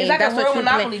like fame. It's like that's a real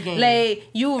Monopoly game. Like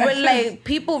you really like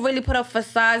people really put up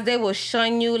facades. They will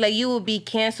shun you. Like you will be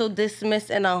canceled, dismissed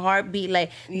in a heartbeat.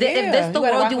 Like if this the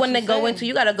world you want to go into,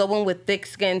 you gotta go in with thick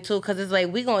skin too, because it's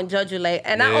like we gonna judge you. Like,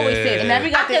 and I always say,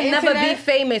 I can never be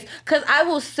famous, because I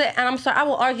will sit and I'm sorry, I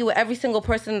will argue with every single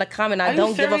person in the comment. I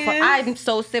don't give a fuck. I'm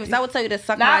so serious. I will tell you to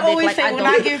suck my dick. Like I don't.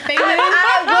 I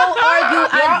will argue.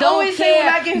 I don't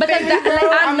care because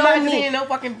I know me. No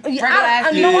fucking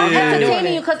I'm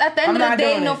entertaining you, because at the end of the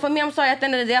day, no, for me, I'm sorry. At the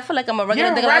end of the day, I feel like I'm a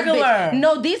regular. You're regular.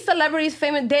 No, these celebrities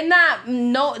famous. They're not.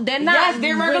 No, they're not. Yes,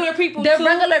 they're regular people. They're too,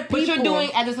 regular people. But you're doing,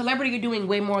 as a celebrity, you're doing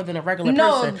way more than a regular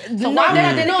person. So why would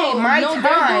I dedicate my time?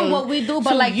 They're doing what we do,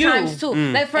 but like times two.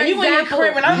 Like for example,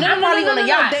 I'm probably on a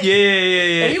yacht.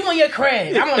 Yeah. If you on your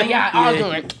crib, I'm on a yacht. All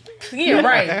doing. Yeah,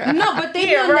 right. No, but they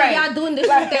doing that y'all doing the shit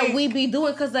that we be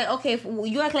doing, because like, okay, if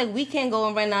you act like we can't go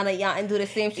and rent out a yacht and do the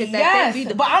same shit that they be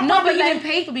doing. But I'm probably getting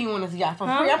paid for being on this yacht for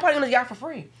free. I'm probably on this yacht for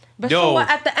free. But so what,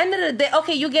 at the end of the day,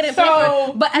 okay, you getting paid for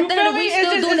it, but at the end of the day, we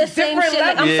still doing the same shit.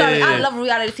 Like, I'm sorry, I love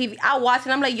reality TV. I watch it,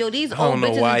 I'm like, yo, these old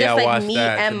bitches is just like me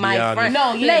and my friends.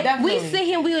 No, yeah, like, definitely. we sit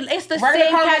here, it's the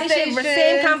same catty shit,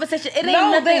 same conversation. It ain't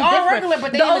nothing they are different. Regular,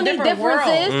 but they in a different world.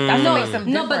 That's what makes them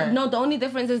different. The only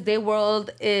difference is their world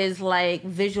is like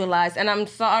visualized, and I'm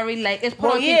sorry, like it's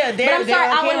but I'm sorry,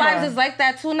 our lives is like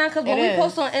that too now, because when we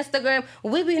post on Instagram,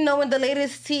 we be knowing the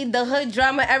latest tea, the hood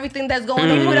drama, everything that's going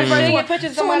on. People that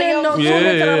pictures somebody else.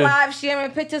 Live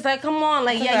sharing pictures, like come on,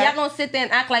 like y'all gonna sit there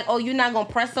and act like, oh, you're not gonna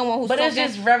press someone who's. But it's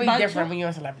just very different when you're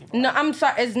a celebrity. Bro. No, I'm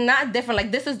sorry, it's not different.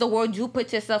 Like this is the world you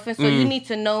put yourself in, so you need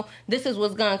to know this is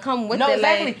what's gonna come with it. No,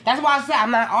 exactly. Like, that's why I said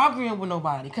I'm not arguing with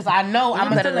nobody, because I know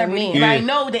I'm a celebrity, and I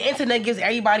know the internet gives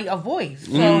everybody a voice.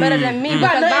 So better than me,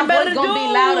 because my voice gonna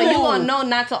be louder. You gonna know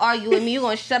not to argue with me. You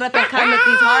gonna shut up and comment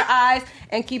these hard eyes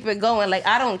and keep it going. Like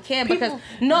I don't care, because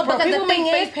because the thing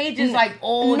is, pages like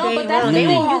all day but that's long. the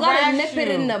thing. You gotta nip it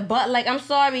in the butt. Like I'm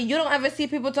sorry, you don't ever see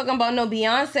people talking about no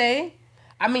Beyonce.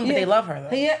 I mean, but they love her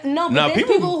though. Yeah, but there's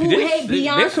people who hate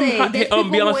Beyonce. There's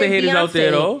some Beyonce haters out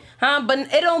there though. But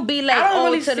it don't be like I don't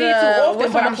really see it too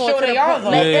often, but I'm sure they are though.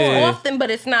 Like it's often,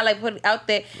 but it's not like put it out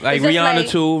there. Like Rihanna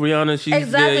too. Rihanna, she's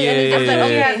exactly. And it's just like,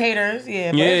 she has haters.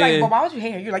 Yeah, but it's like, but why would you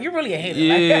hate her? You're like, you're really a hater. Like,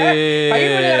 you really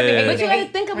gotta be hating. But you gotta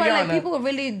think about it, like people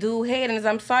really do hate, and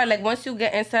I'm sorry. Like once you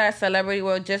get into that celebrity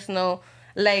world, just know.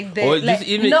 Like the, like,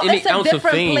 it's a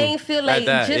different playing field. Like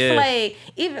that, like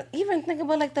even think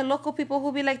about like the local people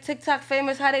who be like TikTok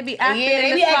famous, how they be acting. Yeah,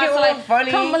 they be acting like funny.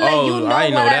 Come on, like you know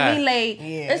what I mean. Like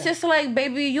it's just like,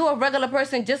 baby, you a regular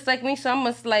person just like me, so I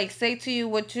must like say to you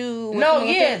what you.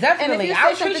 Definitely.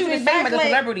 I'll treat you the same as a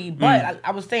celebrity, but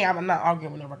I was saying I'm not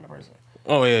arguing with a regular person.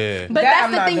 Oh yeah. But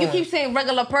that's the thing. You keep saying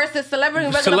regular person,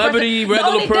 celebrity,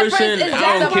 regular person.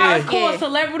 I don't care. It's called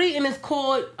celebrity and it's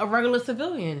called a regular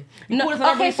civilian.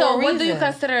 Okay, so what do you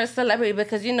consider a celebrity?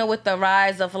 Because you know, with the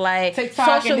rise of like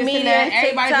TikTok social and media, and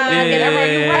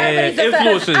everybody's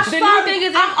influencers.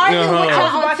 I'm arguing with you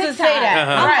on TikTok.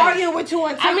 I'm arguing with you on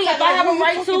TikTok. I mean, if I have a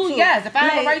right to, yes. If I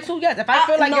have a right to, yes. If I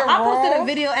feel like you're wrong. I posted a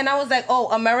video and I was like, oh,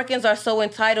 Americans are so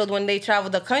entitled when they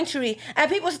travel the country, and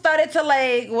people started to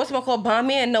like what's it called.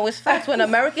 Me and no, it's facts. When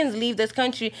Americans leave this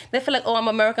country, they feel like, oh, I'm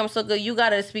American, I'm so good. You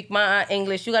gotta speak my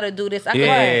English. You gotta do this. I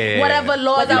can whatever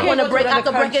laws I want to break, I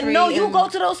can break it. No, you go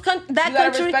to those country. You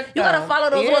gotta follow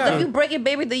those laws. If you break it,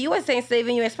 baby, the U.S. ain't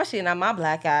saving you, especially not my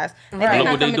black ass. They're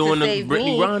not coming to save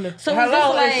me. So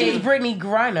hello, she's Brittany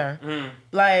Griner.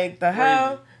 Like the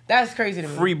hell. That's crazy to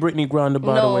me. Free Brittany Griner,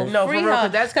 by the way. No, free her.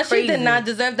 That's because she did not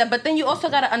deserve that. But then you also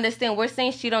gotta understand, we're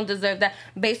saying she don't deserve that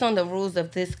based on the rules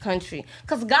of this country.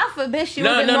 Because God forbid she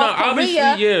was in North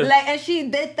Korea, like, and she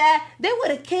did that, they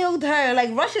would have killed her. Like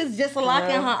Russia's just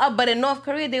locking her up, but in North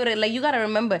Korea they would have. Like you gotta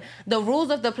remember, the rules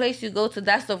of the place you go to,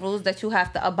 that's the rules that you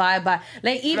have to abide by.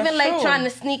 Like even that's like true. Trying to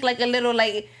sneak like a little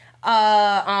like.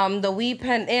 The weed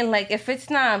pen in, like if it's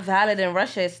not valid in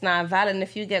Russia, it's not valid. And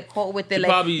if you get caught with it,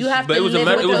 like probably, you have to live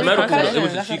with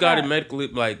medical. She got it medically,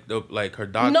 like her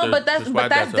doctor. No, but that's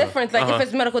different. Like if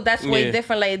it's medical, that's way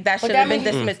different. Like that should have been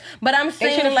dismissed. But I'm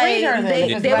saying like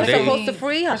they were supposed to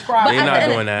free her. But they're not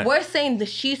doing that. We're saying that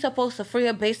she's supposed to free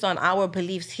her based on our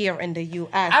beliefs here in the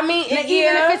U.S. I mean, like,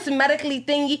 even if it's medically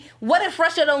thingy, what if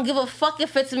Russia don't give a fuck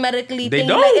if it's medically thingy? They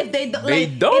don't. Like, if they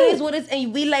don't, it is what it is,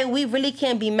 and we really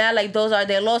can't be mad that like those are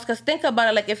their laws. Because think about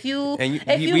it, like if you And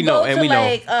if you we go know, to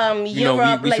like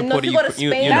Europe, we like no, if you go to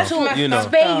Spain,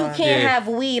 Spain you can't have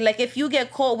weed. Like if you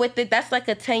get caught with it, that's like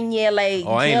a 10-year like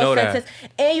jail sentence,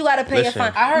 and you gotta pay a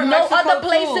fine. I heard no other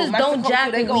places don't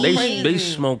jack weed. They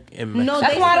smoke in Mexico. No,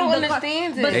 that's why I don't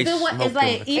understand it. But still, it's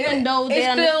like even though they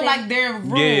still like their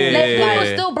rule. Like people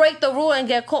still break the rule and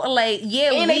get caught. Like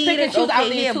and they pick and choose out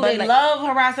there too. They love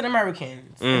harassing Americans.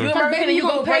 If you're American, baby, you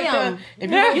gonna pay them.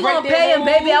 If you gonna pay them,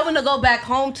 baby. I wanna go back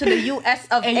home to the U.S.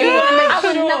 of A. I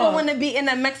would never want to be in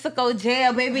a Mexico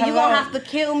jail, baby. You gonna have to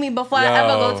kill me before I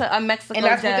ever go to a Mexico jail.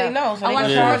 And that's what they know. So I want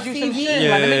to charge you some shit.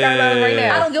 Like, let me download it right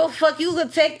now. I don't give a fuck. You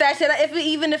could take that shit.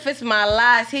 Even if it's my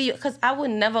last here, because I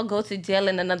would never go to jail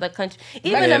in another country.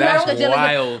 Even America jail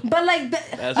is but like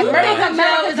America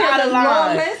jail is out of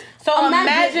line. So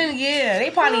imagine,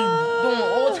 they probably doing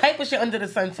all type of shit under the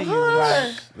sun to you.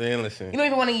 Like, man, listen. You don't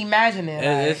even want to imagine it.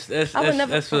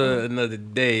 That's for another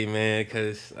day, man,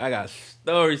 because I got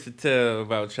stories to tell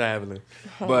about traveling.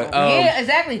 But yeah,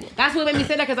 exactly. That's what made me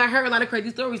say that, because I heard a lot of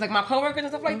crazy stories, like my coworkers and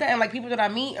stuff like that, and like people that I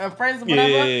meet and friends and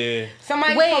whatever. Yeah.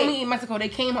 Somebody told me in Mexico they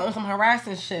came home on some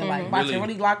harassing shit, like about to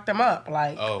really lock them up,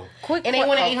 like, and they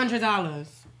wanted $800.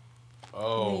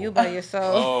 Oh, you by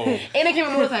yourself. Oh, and they came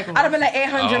with motorcycles. I'd have been like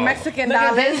 $800 Mexican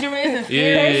dollars. Dangerous and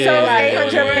scary. Pesos, like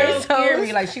 800 pesos.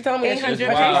 Scary. Like she told me 800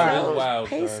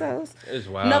 pesos. It's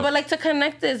wild. No, but like to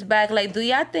connect this back, like, do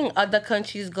y'all think other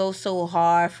countries go so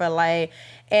hard for like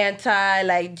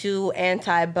anti-Jew,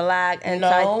 anti-black,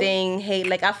 anti-thing, hate?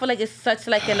 Like, I feel like it's such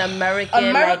like an America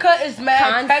like, is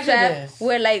mad prejudice.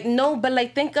 Where like no, but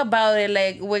like think about it,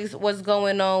 like what's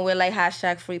going on with like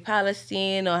 #Free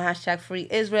Palestine or #Free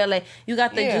Israel. Like you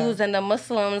got the Jews and the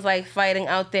Muslims like fighting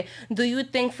out there. Do you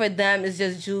think for them it's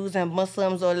just Jews and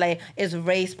Muslims, or like is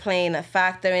race playing a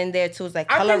factor in there too? It's like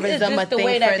colorism a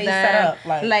thing for them,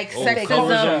 like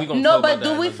sexism. No, but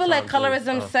do we feel like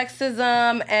colorism,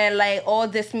 sexism, and like all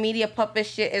this media puppet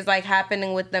shit is like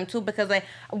happening with them too? Because like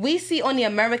we see on the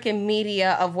American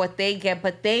media of what they get,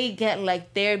 but they get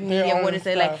like their media. What is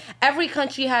it like? Every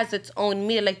country has its own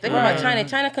media. Like think about China.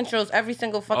 China controls every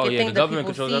single fucking thing the that government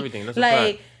people controls see. everything. That's like.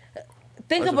 A fact.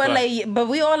 Think about like, but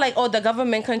we all like, the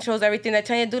government controls everything that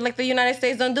China do. Like the United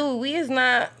States don't do. We is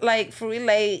not like free.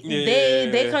 Like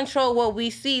they control what we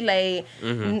see. Like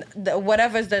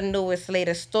whatever's the newest,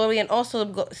 latest story, and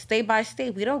also state by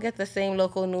state, we don't get the same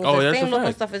local news. The same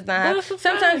local stuff is not happening.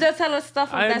 Sometimes they'll tell us stuff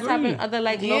that's happening other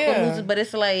like local news, but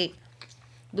it's like.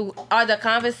 Are the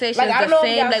conversations the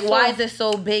same? Like, why is it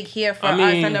so big here for us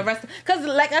and the rest? Because,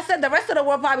 like I said, the rest of the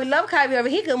world probably love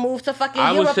Kyrie. He could move to fucking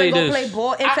Europe and go play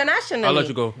ball internationally. I'll let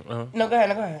you go. No, go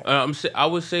ahead. I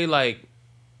would say, like,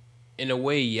 in a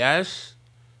way, yes.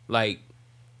 Like,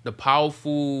 the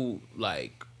powerful,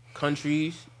 like,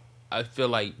 countries, I feel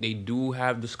like they do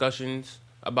have discussions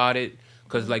about it.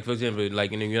 Because, like, for example,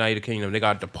 like in the United Kingdom, they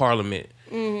got the parliament.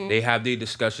 Mm-hmm. They have their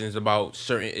discussions about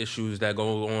certain issues that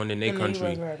go on in their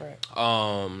country.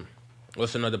 Right.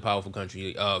 What's another powerful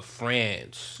country?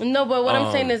 France. No, but what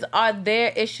I'm saying is, are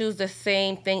their issues the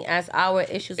same thing as our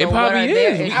issues? It probably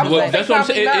is. That's what I'm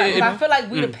saying. I feel like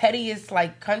we the pettiest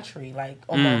like country, like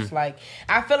almost like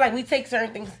I feel like we take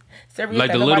certain things serious.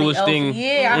 Like the littlest thing.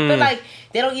 Yeah, I feel like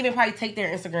they don't even probably take their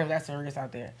Instagram that serious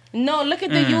out there. No, look at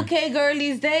the UK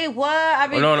girlies. They what? I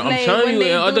mean, no, I'm telling you,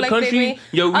 in other countries,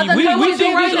 we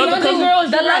think these other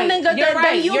countries. The London girls,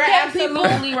 the UK people,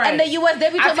 and the US, they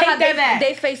be talking about how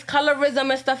they face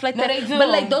colorism and stuff like that. They do. But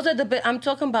like those are the bit I'm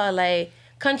talking about, like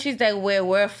countries that where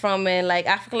we're from and like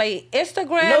Africa, like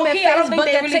Instagram and Facebook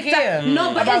and TikTok.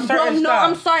 No, but it's growing. No,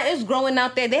 I'm sorry, it's growing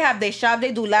out there. They have their shop.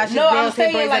 They do lashes, nails,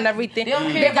 braids, and everything. They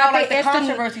don't care about like the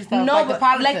controversy stuff. No, but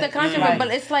like the controversy, but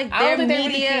it's like their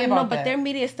media. No, but their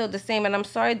media is still the same. And I'm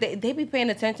sorry, they be paying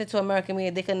attention to American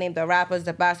media. They can name the rappers,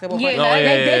 the basketball players.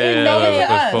 They be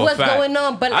knowing what's going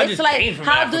on. But it's like,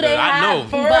 how do they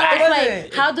have? But it's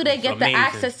like, how do they get the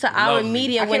access to our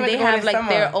media when they have like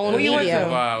their own media?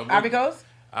 Ivory Coast.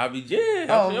 I'm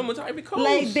with Ivory Coast.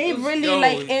 Like they really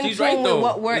like in tune with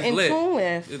what we're in tune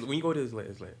with. When you go to it's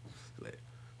lit.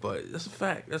 But that's a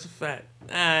fact.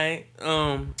 All right.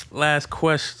 Last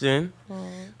question.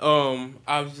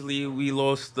 Obviously we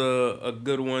lost a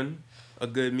good one, a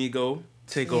good Migo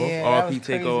takeoff. RP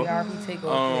takeoff. RP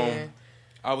takeoff.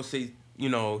 I would say,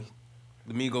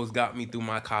 the Migos got me through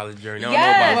my college journey. I don't know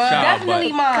about y'all,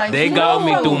 definitely mine. They got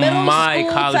me through my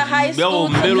college. Middle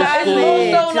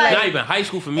school. Not even high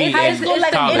school for me. High school,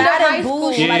 like college. in high school,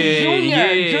 like junior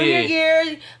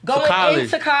year, going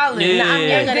into college. I'm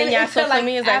younger than y'all, so for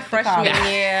me it's like freshman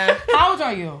year. How old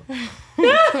are you?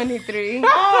 23.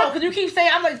 Oh, because you keep saying,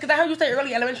 I'm like, because I heard you say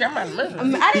early elementary. I'm not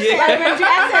listening. I didn't say elementary.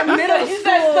 I said middle school. You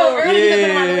said so early. You said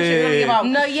elementary early about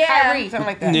Kyrie, something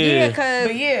like that. Yeah, because...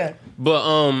 But yeah.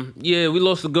 But yeah, we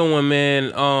lost a good one, man.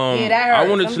 Yeah, that hurts. I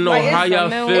wanted to know how y'all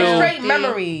feel. It's straight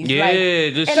memories. Yeah,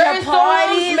 like, just certain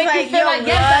parties make like, you feel like,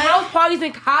 yes, the house parties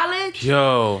in college.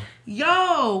 Yo,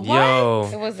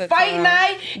 what? It was a fight time.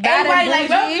 night. Bad Everybody like,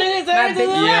 and bougie. Bad and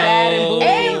bougie.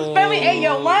 And family, and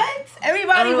yo, what?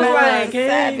 Everybody was like,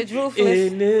 savage,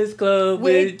 ruthless. in this club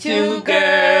with you,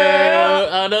 girl.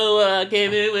 I know I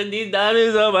came in with these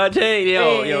diamonds on my chain.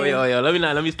 Yo.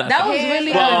 Let me stop. That was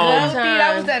really a good that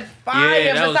time. was that fire.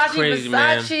 Yeah, that was crazy,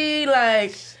 Versace,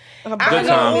 like, Good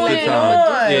time.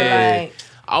 Yeah. Like,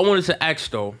 I wanted to ask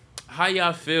though, how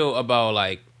y'all feel about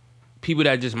like people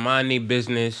that just mind their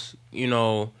business, you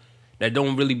know, that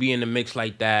don't really be in the mix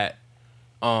like that,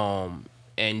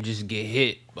 and just get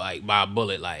hit like by a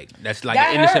bullet, like that's like that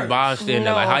an innocent hurts. bystander.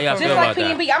 No, like how y'all just feel like about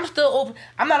that? P&B, I'm still over.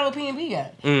 I'm not over P&B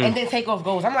yet. And then Takeoff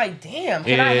goes. I'm like, damn,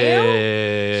 can I heal?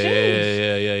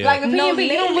 Yeah. Like with No, P&B,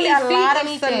 you don't lately really a see lot of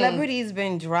anything. celebrities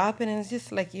been dropping, and it's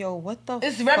just like, yo, what the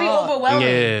It's fuck? very overwhelming.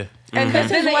 Yeah. And Because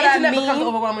this is the what internet I becomes mean.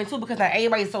 overwhelming too, because now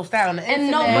everybody's so styled on the And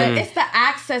internet. no, but it's the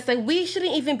access. Like, we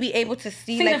shouldn't even be able to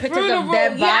see like the pictures of funeral.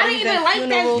 dead bodies. Yeah, I didn't even and like that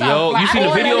funerals. stuff. Yo, Like, you I seen the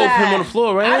didn't video like of him that. on the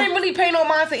floor, right? I didn't really pay no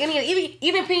mind to any of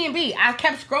even P&B. I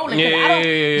kept scrolling. 'Cause I don't,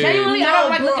 Yeah. genuinely, I No, don't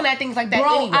like bro. looking at things like that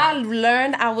Bro, anyway. I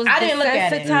learned I was I didn't look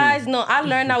at it. desensitized. No, I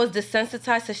learned I was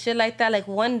desensitized to shit like that. Like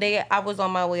one day I was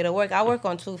on my way to work. I work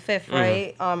on 25th,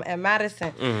 right? At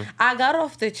Madison. I got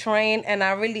off the train and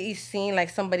I really seen like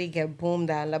somebody get boomed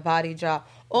and the body drop.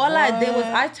 All I did was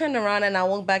I turned around and I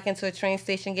walked back into a train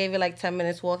station, gave it like 10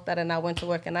 minutes, walked out, and I went to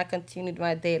work and I continued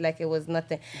my day like it was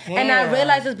nothing. And I Damn.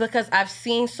 realized it's because I've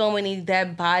seen so many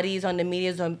dead bodies on the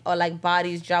media or like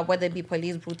bodies drop, whether it be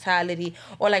police brutality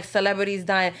or like celebrities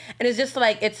dying. And it's just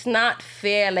like, it's not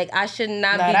fair. Like I should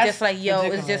not be that's just like, yo,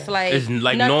 ridiculous. it's just like It's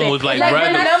like nothing. normal, it's like when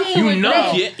random. I seen, You know,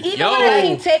 like, yeah. even Yo. when I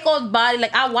seen Takeoff's body,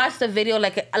 like I watched the video,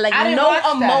 like I didn't no watch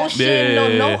that. emotion,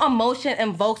 Yeah. no emotion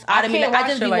invokes out I of me. can't Like I watch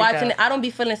just it be like watching that. it. I don't be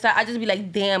feeling sad. I just be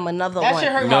like, damn, another That one.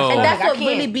 shit hurt No. my And that's stomach. what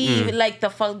really be like the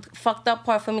fucked up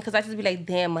part for me, because I just be like,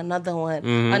 damn, another one,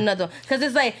 another one. Because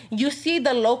it's like you see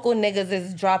the local niggas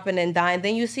is dropping and dying,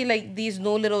 then you see like these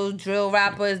new little drill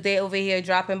rappers, they over here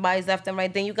dropping bodies left and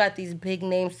right. Then you got these big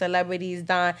name celebrities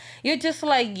dying. You're just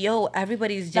like, yo,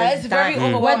 everybody's That just is very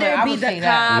dying. overwhelming. Whether it I be would the say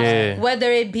that. cops, Yeah.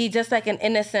 whether it be just like an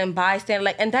innocent bystander,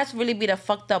 like, and that's really be the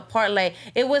fucked up part. Like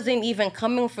it wasn't even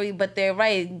coming for you, but they're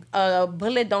right. A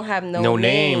bullet don't have no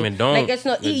name, it don't. Like it's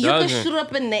no. It You can doesn't. shoot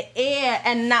up in the air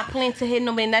and not plan to hit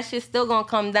nobody, and that shit's still gonna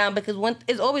come down, because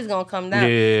it's always gonna come down,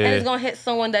 Yeah. and it's gonna hit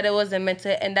someone that it wasn't meant to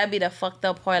hit, and that be the fucked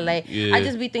up part. Like Yeah. I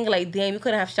just be thinking like, damn, you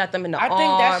couldn't have shot them in the I arm,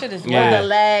 think that shit is or whack. the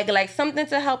leg, like something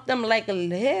to help them like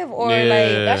live, or Yeah.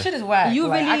 like That shit is whack. you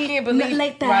Like, really I can't believe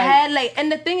like the like, head, like,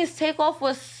 and the thing is, Takeoff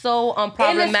was so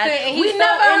unproblematic. Innocent, and he's We so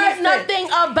never heard innocent. nothing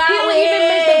about He don't him. even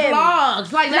make the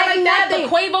blogs. Like that. nothing. The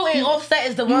Quavo and Offset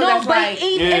is the one No, that's but like.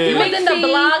 even Yeah. if he was in the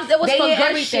Mixy, blogs, it was they for in good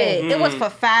everything. shit. It was for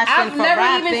fashion, I've for never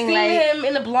rapping, even seen like, him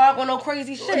in the blog on no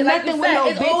crazy shit. Like nothing you with said, no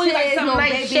it's always like bitches, some no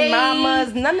nice baby shade.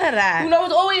 mamas, none of that. You know,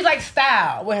 it's always like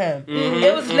style with him.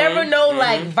 It was never no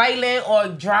like violent or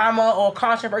drama or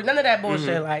controversy. None of that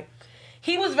bullshit. Like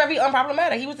he was very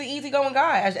unproblematic. He was an easygoing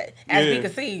guy, as we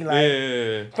could see,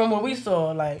 like from what we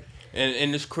saw. Like,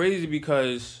 and it's crazy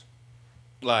because,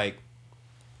 like,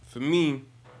 for me,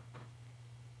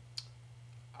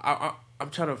 I'm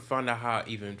trying to find out how I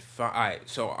even find. All right,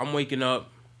 so I'm waking up.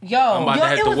 yo, I'm about to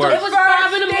head to work. It was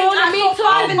 5 in the morning. Me too.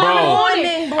 5 in the bro.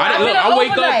 morning, bro. I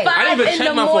wake up. overnight. I didn't even 5 in check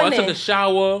the my phone. I morning. took a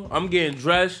shower. I'm getting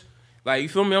dressed. Like, you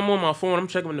feel me? I'm on my phone. I'm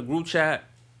checking the group chat.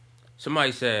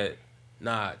 Somebody said,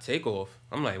 "Nah, Takeoff."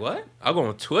 I'm like, what? I go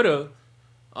on Twitter.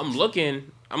 I'm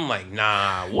looking. I'm like,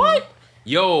 nah, what?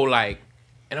 Yo, like,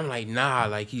 and I'm like, nah,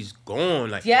 like he's gone.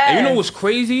 Like, and you know Yes. what's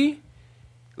crazy?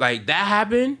 Like that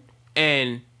happened,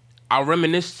 and I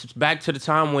reminisce back to the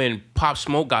time when Pop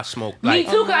Smoke got smoked. Like,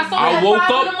 Me too, cause I saw I him woke at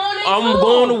 5 up, in the morning I'm too.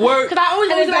 going to work. Cause I always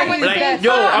Like, like, like,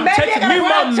 yo, I'm texting me and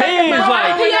my mans,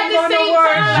 like, he at the same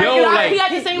time. yo, like, he at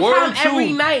the same word time to-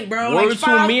 every night, bro. Word Like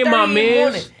to me and my 5:30 in the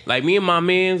morning. mans, like me and my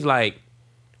mans, like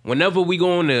whenever we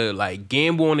going to like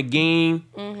gamble on the game,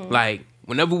 like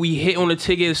whenever we hit on a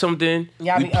ticket or something,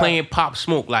 Y'all we be playing Pop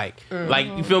Smoke, like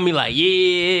you feel me, like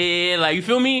yeah, like you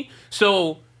feel me.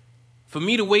 So for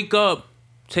me to wake up,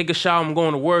 take a shower, I'm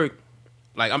going to work.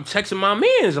 Like I'm texting my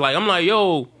mans, like I'm like,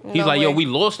 yo, he's No like, yo, way. we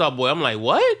lost our boy. I'm like,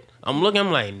 what? I'm looking,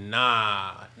 I'm like,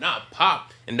 nah, not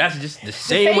Pop. And that's just the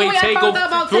same way Takeoff.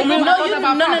 No.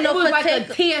 It was like a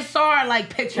TSR like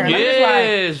picture.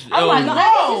 Yes. I'm like,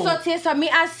 no. TSR. Me,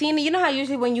 I seen it. You know how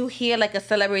usually when you hear like a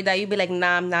celebrity that you be like,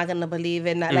 nah, I'm not gonna believe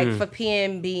it. Not like for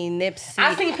PNB, Nipsey.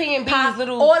 I seen PNB's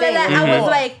little all thing. of that. I was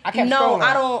like, no,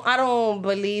 scrolling. I don't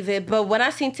believe it. But when I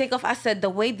seen Takeoff, I said the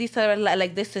way these are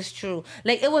like this is true.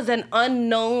 Like it was an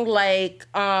unknown like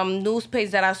news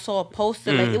page that I saw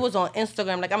posted. Like it was on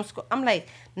Instagram. Like I'm like,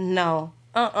 no.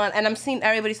 And I'm seeing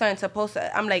everybody starting to post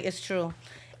it. I'm like, it's true.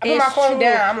 I put my phone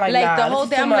down. I'm like, nah, the whole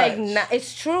day. I'm like, nah,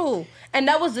 it's true. And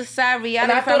that was the sad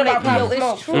reality. And I thought about like,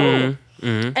 yo, it's true.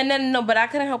 Mm-hmm. And then but I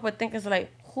couldn't help but think it's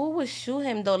like, who would shoot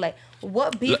him though? Like,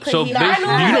 what beef could so he? You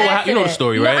know the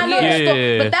story, right? I know the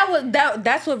story. But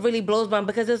that's what really blows my mind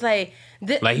because it's like.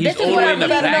 Like he's this is what I in the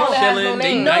really back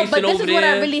chilling, but this is what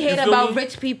I really hate about me?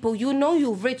 rich people. You know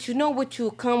you rich. You know what you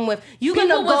come with. You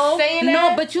people gonna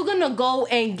go but you're gonna go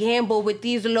and gamble with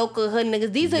these local hood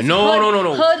niggas. These are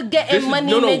no. hood getting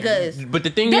money niggas. But the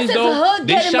thing is though,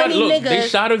 they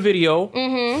shot a video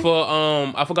for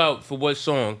I forgot for what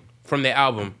song from their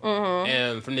album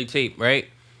and from their tape, right?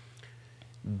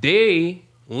 They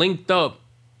linked up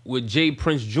with Jay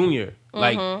Prince Jr.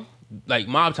 Like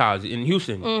Mob Ties in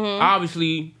Houston.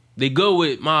 Obviously, they go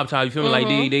with Mob Ties. You feel me? Like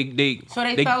they so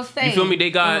they felt safe. You feel me? They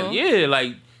got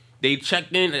like they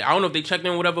checked in. I don't know if they checked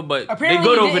in or whatever, but apparently they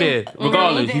good over there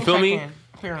regardless. You feel me?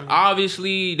 Apparently.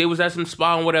 Obviously, they was at some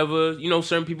spot and whatever. You know,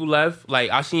 certain people left. Like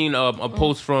I seen a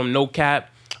post from No Cap.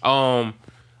 I'm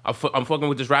fucking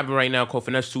with this rapper right now called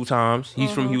Finesse 2 Times.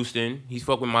 He's from Houston. He's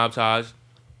fucking with Mob Ties.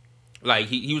 Like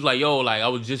he was like, yo, like I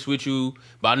was just with you,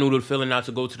 but I knew the feeling not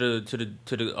to go to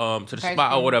the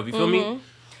spot or whatever. You feel me?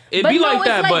 It'd be like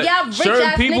that, but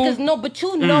certain people. Niggas, but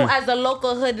you know, as a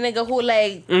local hood nigga who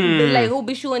who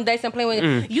be shooting dice and playing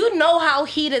with, you know how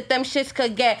heated them shits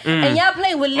could get, and y'all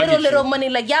playing with little money,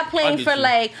 like y'all playing for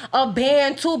like a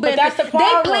band, 2 bands. That's the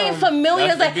problem. They playing for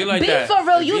millions, be for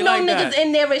real. You know niggas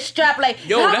in there is strapped, like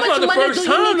yo, how much money do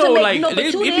you need to make? No, but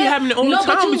you be having all the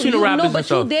time between the rappers and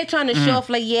stuff. No, but you there trying to show off,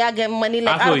 like yeah, I get money,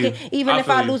 like I don't care, even if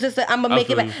I lose this, I'ma make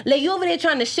it back. Like you over there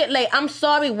trying to shit, like I'm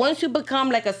sorry, once you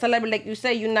become like a celebrity, like you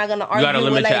say, you're not gonna argue.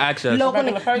 Limit your access.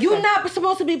 You're not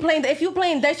supposed to be playing that. If you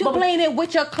playing that, you're playing it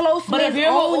with your close friends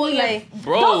only. Like,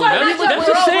 bro, that's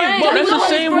the same. Bro, that's the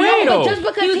same way though. Just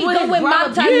because he go with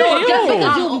Mob Ties, just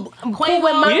because you cool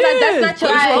with Mob Ties, that's not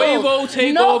your bros.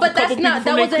 No, but that's not.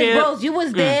 That wasn't bros. You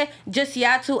was there, just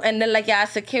y'all two, and then like y'all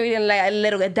security and like a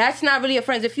little. That's not really your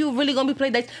friends. If you really gonna be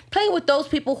playing that, play with those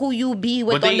people who you be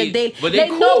with on the daily. But they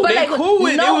cool. They cool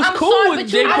with. It was cool with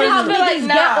Jay Prince.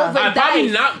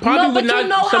 Probably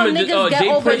not some of the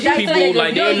Jay Prince people,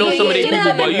 like they know some of their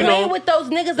people, but you know, with those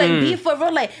niggas, like be for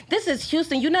real, like this is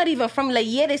Houston. You're not even from, like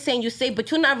yeah, they saying you safe, but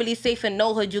you're not really safe in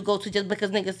no hood you go to just because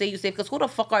niggas say you safe. Because who the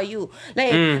fuck are you?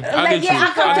 Like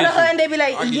I come to the hood and they be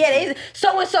like, yeah,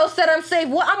 so and so said I'm safe.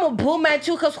 Well, I'm a boom at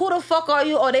you because who the fuck are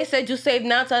you? Or they said you safe.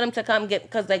 Now tell them to come get,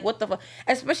 because like what the fuck?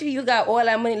 Especially you got all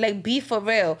that money, like be for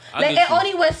real. Like it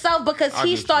only went south because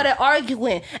he started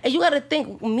arguing, and you got to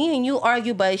think me and you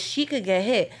argue, but she could get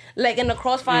hit like in the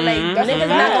crossfire, like niggas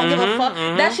not gonna give a fuck.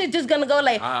 That shit just gonna go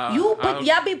like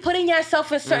y'all be putting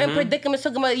yourself in certain predicaments.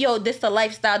 Talking about yo, this the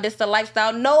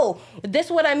lifestyle. No, this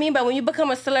is what I mean by when you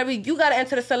become a celebrity, you gotta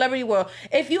enter the celebrity world.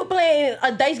 If you playing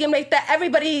a dice game like that,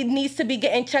 everybody needs to be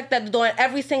getting checked at the door, and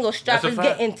every single strap is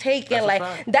getting taken.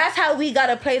 That's how we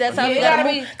gotta play. That's how we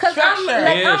gotta move. Cause I'm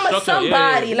a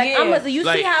somebody. You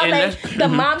see how like the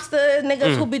mobster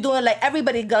niggas who be doing like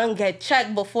everybody gonna get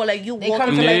checked before like you walk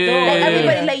into like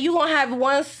everybody like you gonna have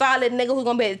one solid nigga who's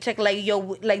gonna be able to check like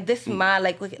yo, like this my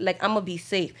like I'm gonna be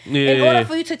safe. In order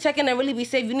for you to check in and really be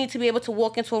safe, you need to be able to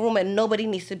walk into a room and nobody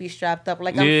needs to be strapped up.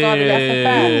 Like I'm sorry, that's a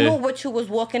fact. You knew what you was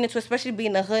walking into, especially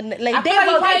being a hood. Like they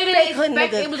fake hood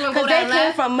niggas because they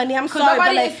came from money. I'm sorry,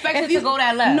 but like if you go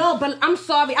that left. No, but I'm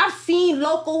sorry. I've seen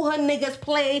local hood niggas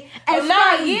play and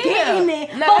start getting it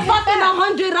for fucking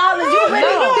 $100. You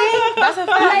really think that's a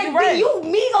fact? Like you right. You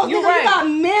Migos you got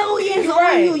millions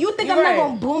on you. You think I'm not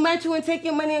gonna boom at you and take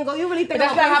your money and go? You really think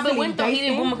that's not how it went though? He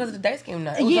didn't boom because of the dice game.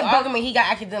 It was an argument. He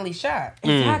got accidentally shot.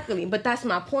 Exactly, but that's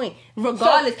my point.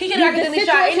 Regardless, he can accidentally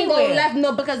shot anywhere.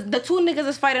 Left because the two niggas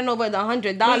is fighting over the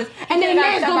 $100, and then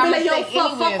man's gonna be like,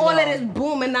 yo, fuck all of this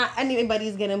boom, and not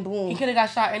anybody's getting boom. He could have got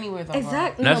shot anywhere though.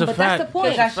 Exactly, that's the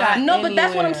point. No, but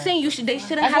that's what I'm saying. They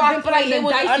shouldn't have been playing the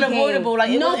dice game. Unavoidable. Like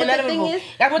it was inevitable.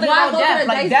 That's what they call death.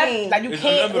 Like death. Like you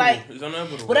can't like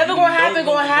whatever gonna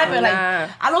happen. Like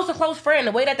I lost a close friend.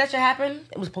 The way that shit happened,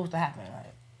 it was supposed to happen.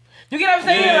 You get what I'm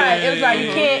saying? Like, it was like,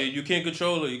 you can't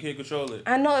control it. You can't control it.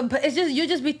 I know, but it's just, you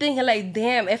just be thinking, like,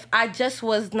 damn, if I just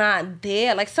was not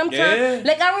there. Like, sometimes,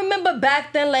 like, I remember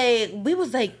back then, like, we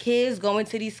was, like, kids going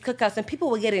to these cookouts, and people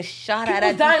were getting shot at.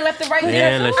 People dying left and right.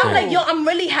 I'm like, yo, I'm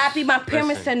really happy my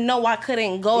parents said no, I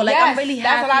couldn't go. Like, I'm really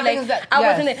happy. Like, I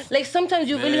wasn't there. Like, sometimes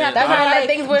you really have to, that's how a lot of like,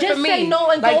 things were just for me. say no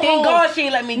and like, go thank home. God she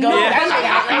ain't let me go. No, but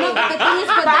the thing is,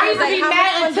 for I them, used to like, be how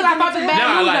mad much until fun I thought the did you bad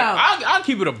have? news out. I'll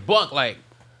keep it a buck. Like,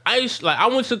 I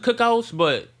went to cookouts,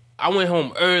 but I went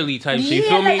home early type shit. You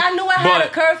feel me? I knew I had a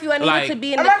curfew. I needed to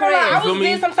be in the crib. I was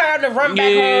there sometimes. I had to run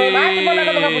back home. I had to run back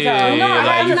home a couple times. No,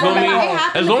 like, you feel me?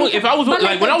 As long as if I was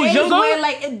like when I was younger,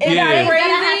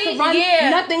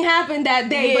 nothing happened that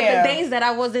day. But the days that I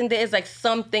wasn't there, it's like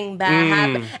something bad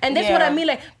happened. And that's what I mean.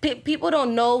 Like people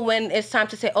don't know when it's time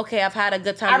to say, okay, I've had a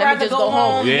good time. Let me just go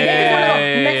home.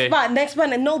 Next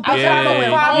spot. No, bitch, I'm going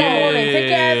home. Take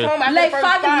your ass home. Like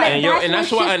 5 minutes.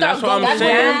 And that's what I'm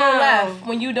saying.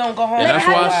 When you don't go home. Like, that's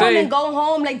why I say. And go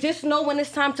home. Like, just know when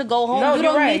it's time to go home. You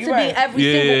don't need to be every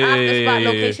single after spot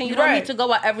location. You don't need to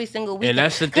go out every single weekend. And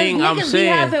that's the thing I'm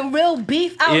saying. Be having real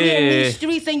beef out here in these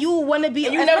streets, and you want to be.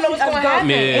 You never know what's going to happen.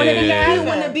 You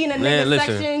want to be in a nigga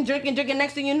section, drinking.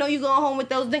 Next thing you know, you going home with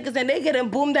those niggas, and they getting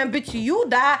boomed. And bitch, you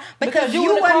die because you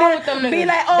want to be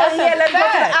like, oh yeah, let's go to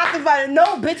the after spot. No,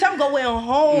 bitch, I'm going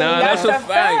home. Nah, that's a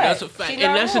fact. That's a fact.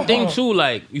 And that's the thing too.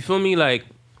 Like, you feel me? Like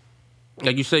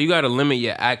you said, you gotta limit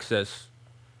your access.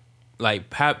 Like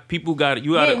people got the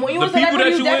people that you with, just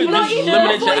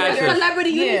limited your access. Celebrity,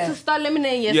 you need to start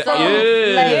limiting yourself.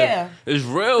 It's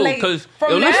real because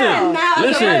listen,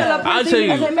 I'll tell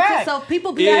you.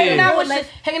 People be hanging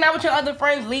out with your other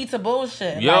friends lead to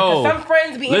bullshit. Yo, some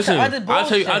friends be into other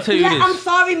bullshit. I'll tell you this. I'm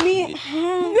sorry, me.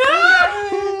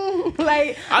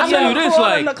 Like I'll tell you this.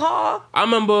 Like I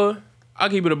remember, I'll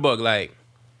keep it a buck. Like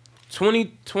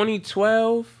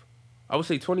 2012. I would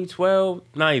say 2012,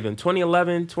 not even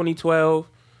 2011, 2012.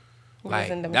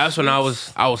 Like that's when I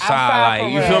was outside.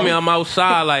 Like you feel me? I'm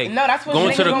outside. Like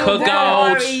going to the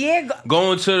cookouts,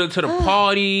 going to the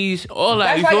parties, all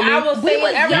that. You feel me?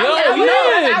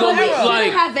 We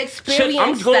have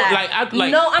experienced that.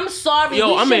 No, I'm sorry.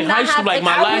 Yo, I'm in high school. Like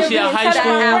my last year of high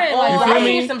school. You feel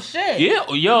me? Some shit. Yeah,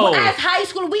 yo. As high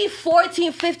school, we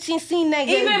 14, 15, seen niggas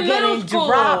getting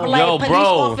dropped. Like police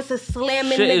officers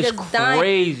slamming niggas dying.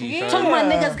 Crazy. Talking about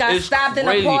niggas got stabbed in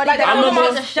a party. Like I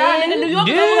remember the shot in New York.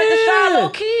 Low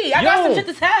key. I got some shit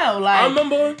to tell. Like I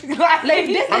remember this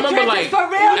like for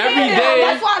real. Every day.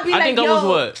 That's why I be like, think I was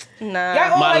what?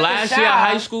 My last year of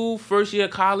high school, first year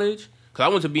of college. Cause I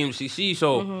went to BMCC,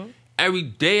 so every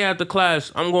day after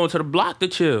class, I'm going to the block to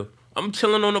chill. I'm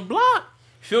chilling on the block.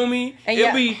 Feel me?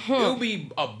 It'll be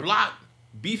a block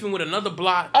beefing with another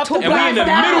block, and we in the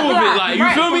middle of it. Like you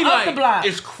feel me? Like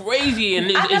it's crazy and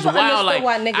it's wild. Like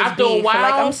after a while,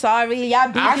 like, I'm sorry, y'all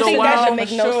beef. I think that should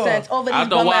make no sense.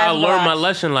 After a while, I learned my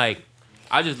lesson. Like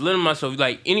I just learned myself.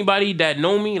 Like anybody that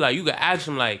know me, like you can ask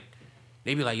them. Like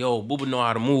they be like, "Yo, Booba know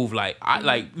how to move." Like I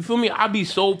like you feel me? I be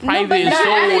so private and so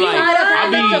like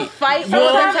I be fight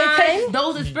sometimes.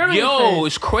 Those experiences. Yo,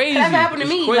 it's crazy. That happened to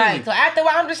me. Like so after a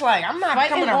while, I'm just like, I'm not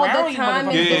coming all around the time.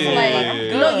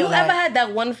 you. No, you ever had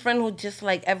that one friend who just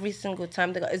like every single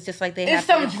time they go, it's just like they have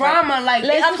some drama. Like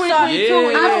I'm sorry. I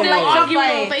don't like arguing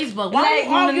on Facebook. Why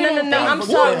no. I'm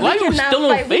sorry. Why you still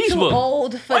on Facebook? We too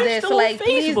old for this. Like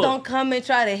please don't come and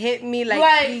try to hit me. Like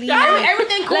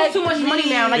everything costs too much money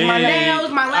now. Like my nails,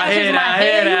 my lashes, my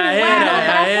hair.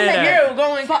 I feel like you're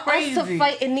going for crazy. us to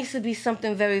fight, it needs to be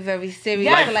something very, very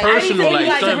serious. Like personal,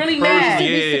 like really mad.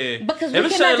 Because we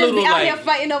cannot just be out here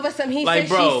fighting over some he said, she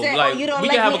said, oh, you don't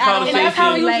like me, I don't like that's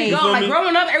how we you. used to go. Like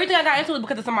growing up, everything I got into was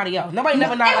because of somebody else. Nobody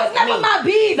never not liked me. It was never my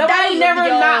beef. Nobody never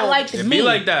not liked me. It be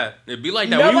like that. When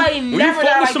you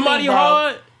fuck with somebody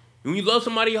hard, when you love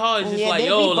somebody hard, it's just like,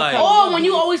 yo, like... Oh, when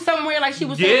you always somewhere, like she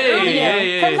was saying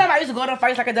earlier. Sometimes I used to go to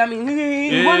fights like a dummy. Now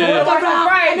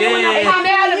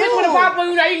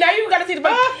you gotta see the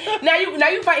fight. Now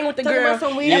you fighting with the girl.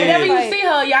 And whenever you see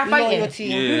her, y'all fighting.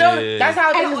 You know, that's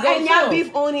how things go. And y'all beef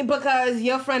only because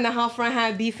your friend and her friend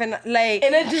had beef and like...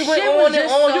 And it just went on and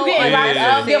on. You getting locked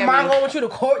up. Your mom going with you to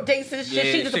court dates and shit.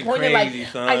 She disappointed. Like,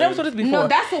 I never saw this before. No,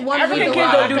 that's the one African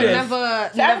kids don't do this.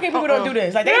 African people don't do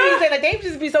this. Like, they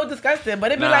just be so disgusting,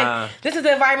 but it'd be like, this is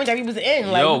the environment that we was in.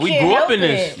 Like, yo, we grew up in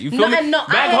this. You feel me?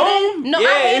 Back home,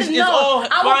 it's all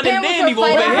fine and dandy,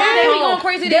 but over here, we going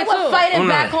crazy. They were fighting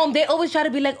back home. They always try to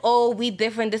be like, oh, we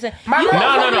different. This and no. But you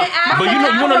want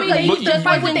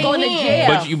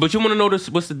to, but you want to know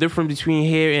what's the difference between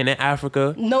here and in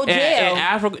Africa? No jail. And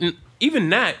Africa, even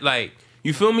that, like,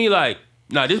 you feel me? Like,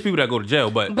 Nah, there's people that go to jail,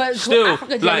 but still,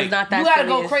 Africa jail is not that you gotta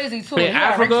serious. go crazy too. In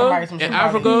Africa,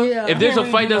 if there's a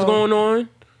fight that's going on,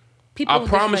 I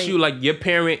promise you, like your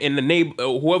parent and the neighbor,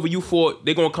 whoever you fought,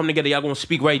 they're gonna come together. Y'all gonna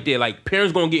speak right there. Like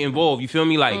parents gonna get involved. You feel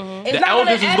me? Like the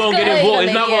elders is gonna get involved.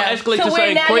 It's not gonna escalate to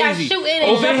something crazy.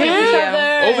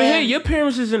 Over here, your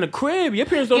parents is in the crib. Your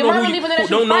parents don't know who you,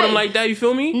 don't know them like that. You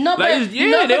feel me? No, like, but,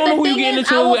 they don't know who you getting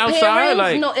into outside.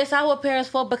 Like no, it's our parents'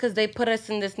 fault because they put us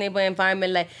in this neighborhood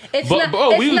environment. Like it's but, not.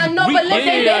 bro, it's not. No, but listen,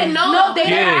 they didn't know. No, they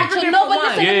didn't actually. No, but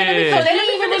listen, so they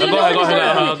didn't even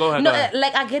know. Go ahead. No,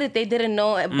 like I get it. They didn't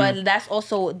know, but that's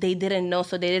also they didn't know,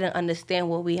 so they didn't understand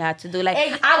what we had to do. Like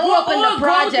I grew up in the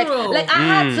project. Like I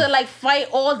had to like fight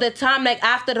all the time. Like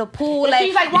after the pool. Like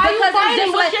she's like, why you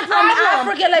fighting? What's your problem? I'm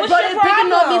African. Like, but they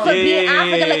picking on me for being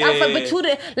African. Like I'm from, but you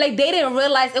didn't. Like they didn't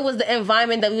realize it was the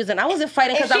environment that we was in. I wasn't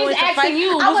fighting because I wanted to fight.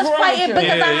 I was fighting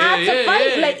because I had to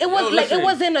fight. Like it was like it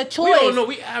wasn't a choice. We don't know.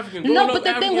 We African. No, but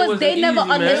the thing was they never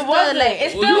understood. Like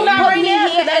it's still not right now,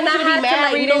 and I had to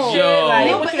like no.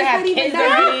 No, but it's not even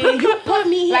that. You put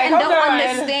me here and don't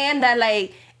understand that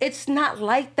like it's not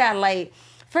like that. Like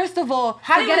first of all,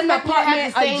 how to do get you an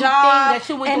apartment, a job, that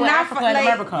you went to Africa and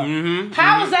America?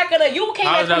 How is that gonna? You came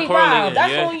at 25.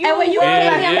 That's on you. And when you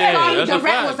came here, I'm sorry, the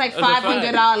rent was like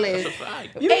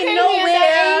 $500. You ain't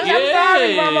nowhere. I'm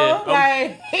sorry, mama.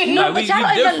 Like no, but y'all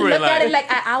don't even look at it.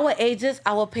 Like at our ages,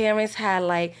 our parents had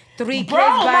like 3 kids by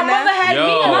now. My mother had me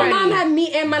already. My mom had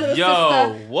me and my little sister.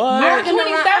 What? I'm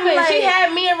 27. Like, she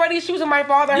had me already. She was in my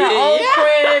father, her old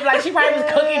crib. Like, she probably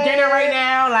was cooking dinner right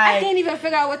now. Like, I can't even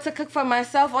figure out what to cook for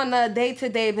myself on a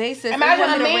day-to-day basis.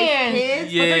 Imagine a man.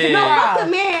 Kids. Yeah. No, fuck the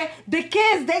man. The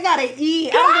kids, they gotta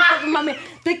eat. My man.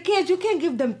 The kids, you can't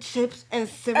give them chips and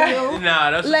cereal. Nah,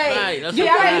 that's like, a fact. That's a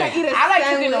fact. I like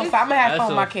cooking though, so I'm gonna have fun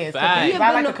with my kids. Yeah,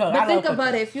 I like to cook. But think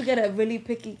about it. If you get a really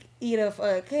picky eater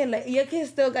for a kid, like your kids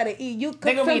still gotta eat. You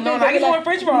cook something. I just want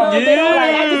French fries. No, they don't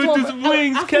like. I just want some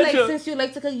wings, I feel like ketchup. since you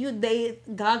like to cook,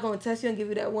 God gonna test you and give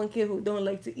you that one kid who don't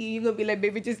like to eat. You gonna be like,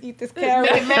 baby, just eat this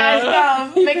carrot.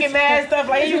 Making mad stuff.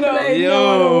 Like you know.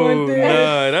 Yo,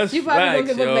 nah, that's you probably facts, gonna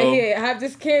give them like, here, have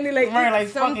this candy, like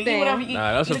something.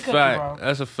 Nah, that's a fact.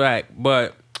 That's a fact.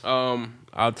 But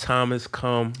our time has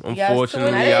come,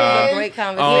 unfortunately. This was a great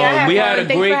conversation. We had a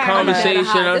great conversation.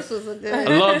 This was a good. I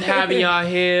loved having y'all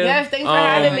here. Yes, thanks for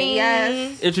having me.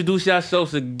 Yes. Introduce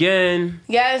yourselves again.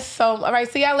 Yes, so all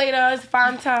right, see y'all later. It's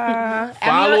Fanta.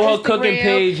 Follow her cooking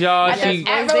page, y'all. She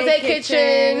at Rose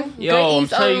Kitchen. Yo, I'm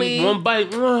telling you, one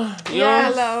bite.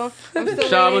 Yeah, hello.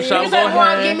 Shaba, go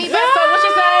ahead. Give me best. So what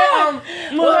she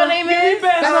said? What her name is?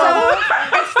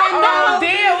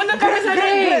 Damn, what the fuck is her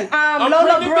name?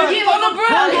 Lola Brooke. Lola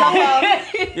Brooke.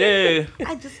 Yeah.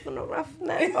 I just want to rough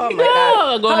that. Oh my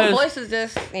God. Go her ahead. voice is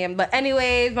just, But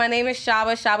anyways, my name is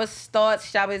Shaba. Shaba's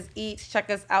Thoughts. Shaba's Eats. Check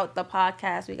us out, the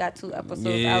podcast. We got 2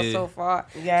 episodes out so far.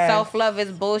 Yes. Self-love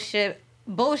is bullshit,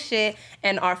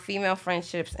 and our female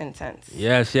friendships intense.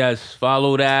 Yes.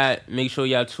 Follow that. Make sure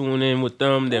y'all tune in with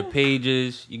them, their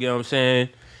pages. You get what I'm saying?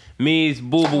 Me, it's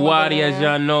Booba Wadi, as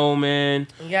y'all know, man.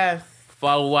 Yes.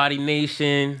 Follow Wadi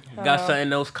Nation. Got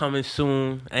something else coming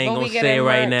soon. I ain't gonna say it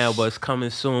right now, but it's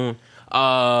coming soon.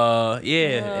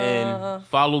 And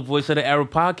follow Voice of the Era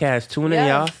podcast. Tune in,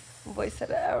 y'all. Voice of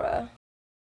the Era.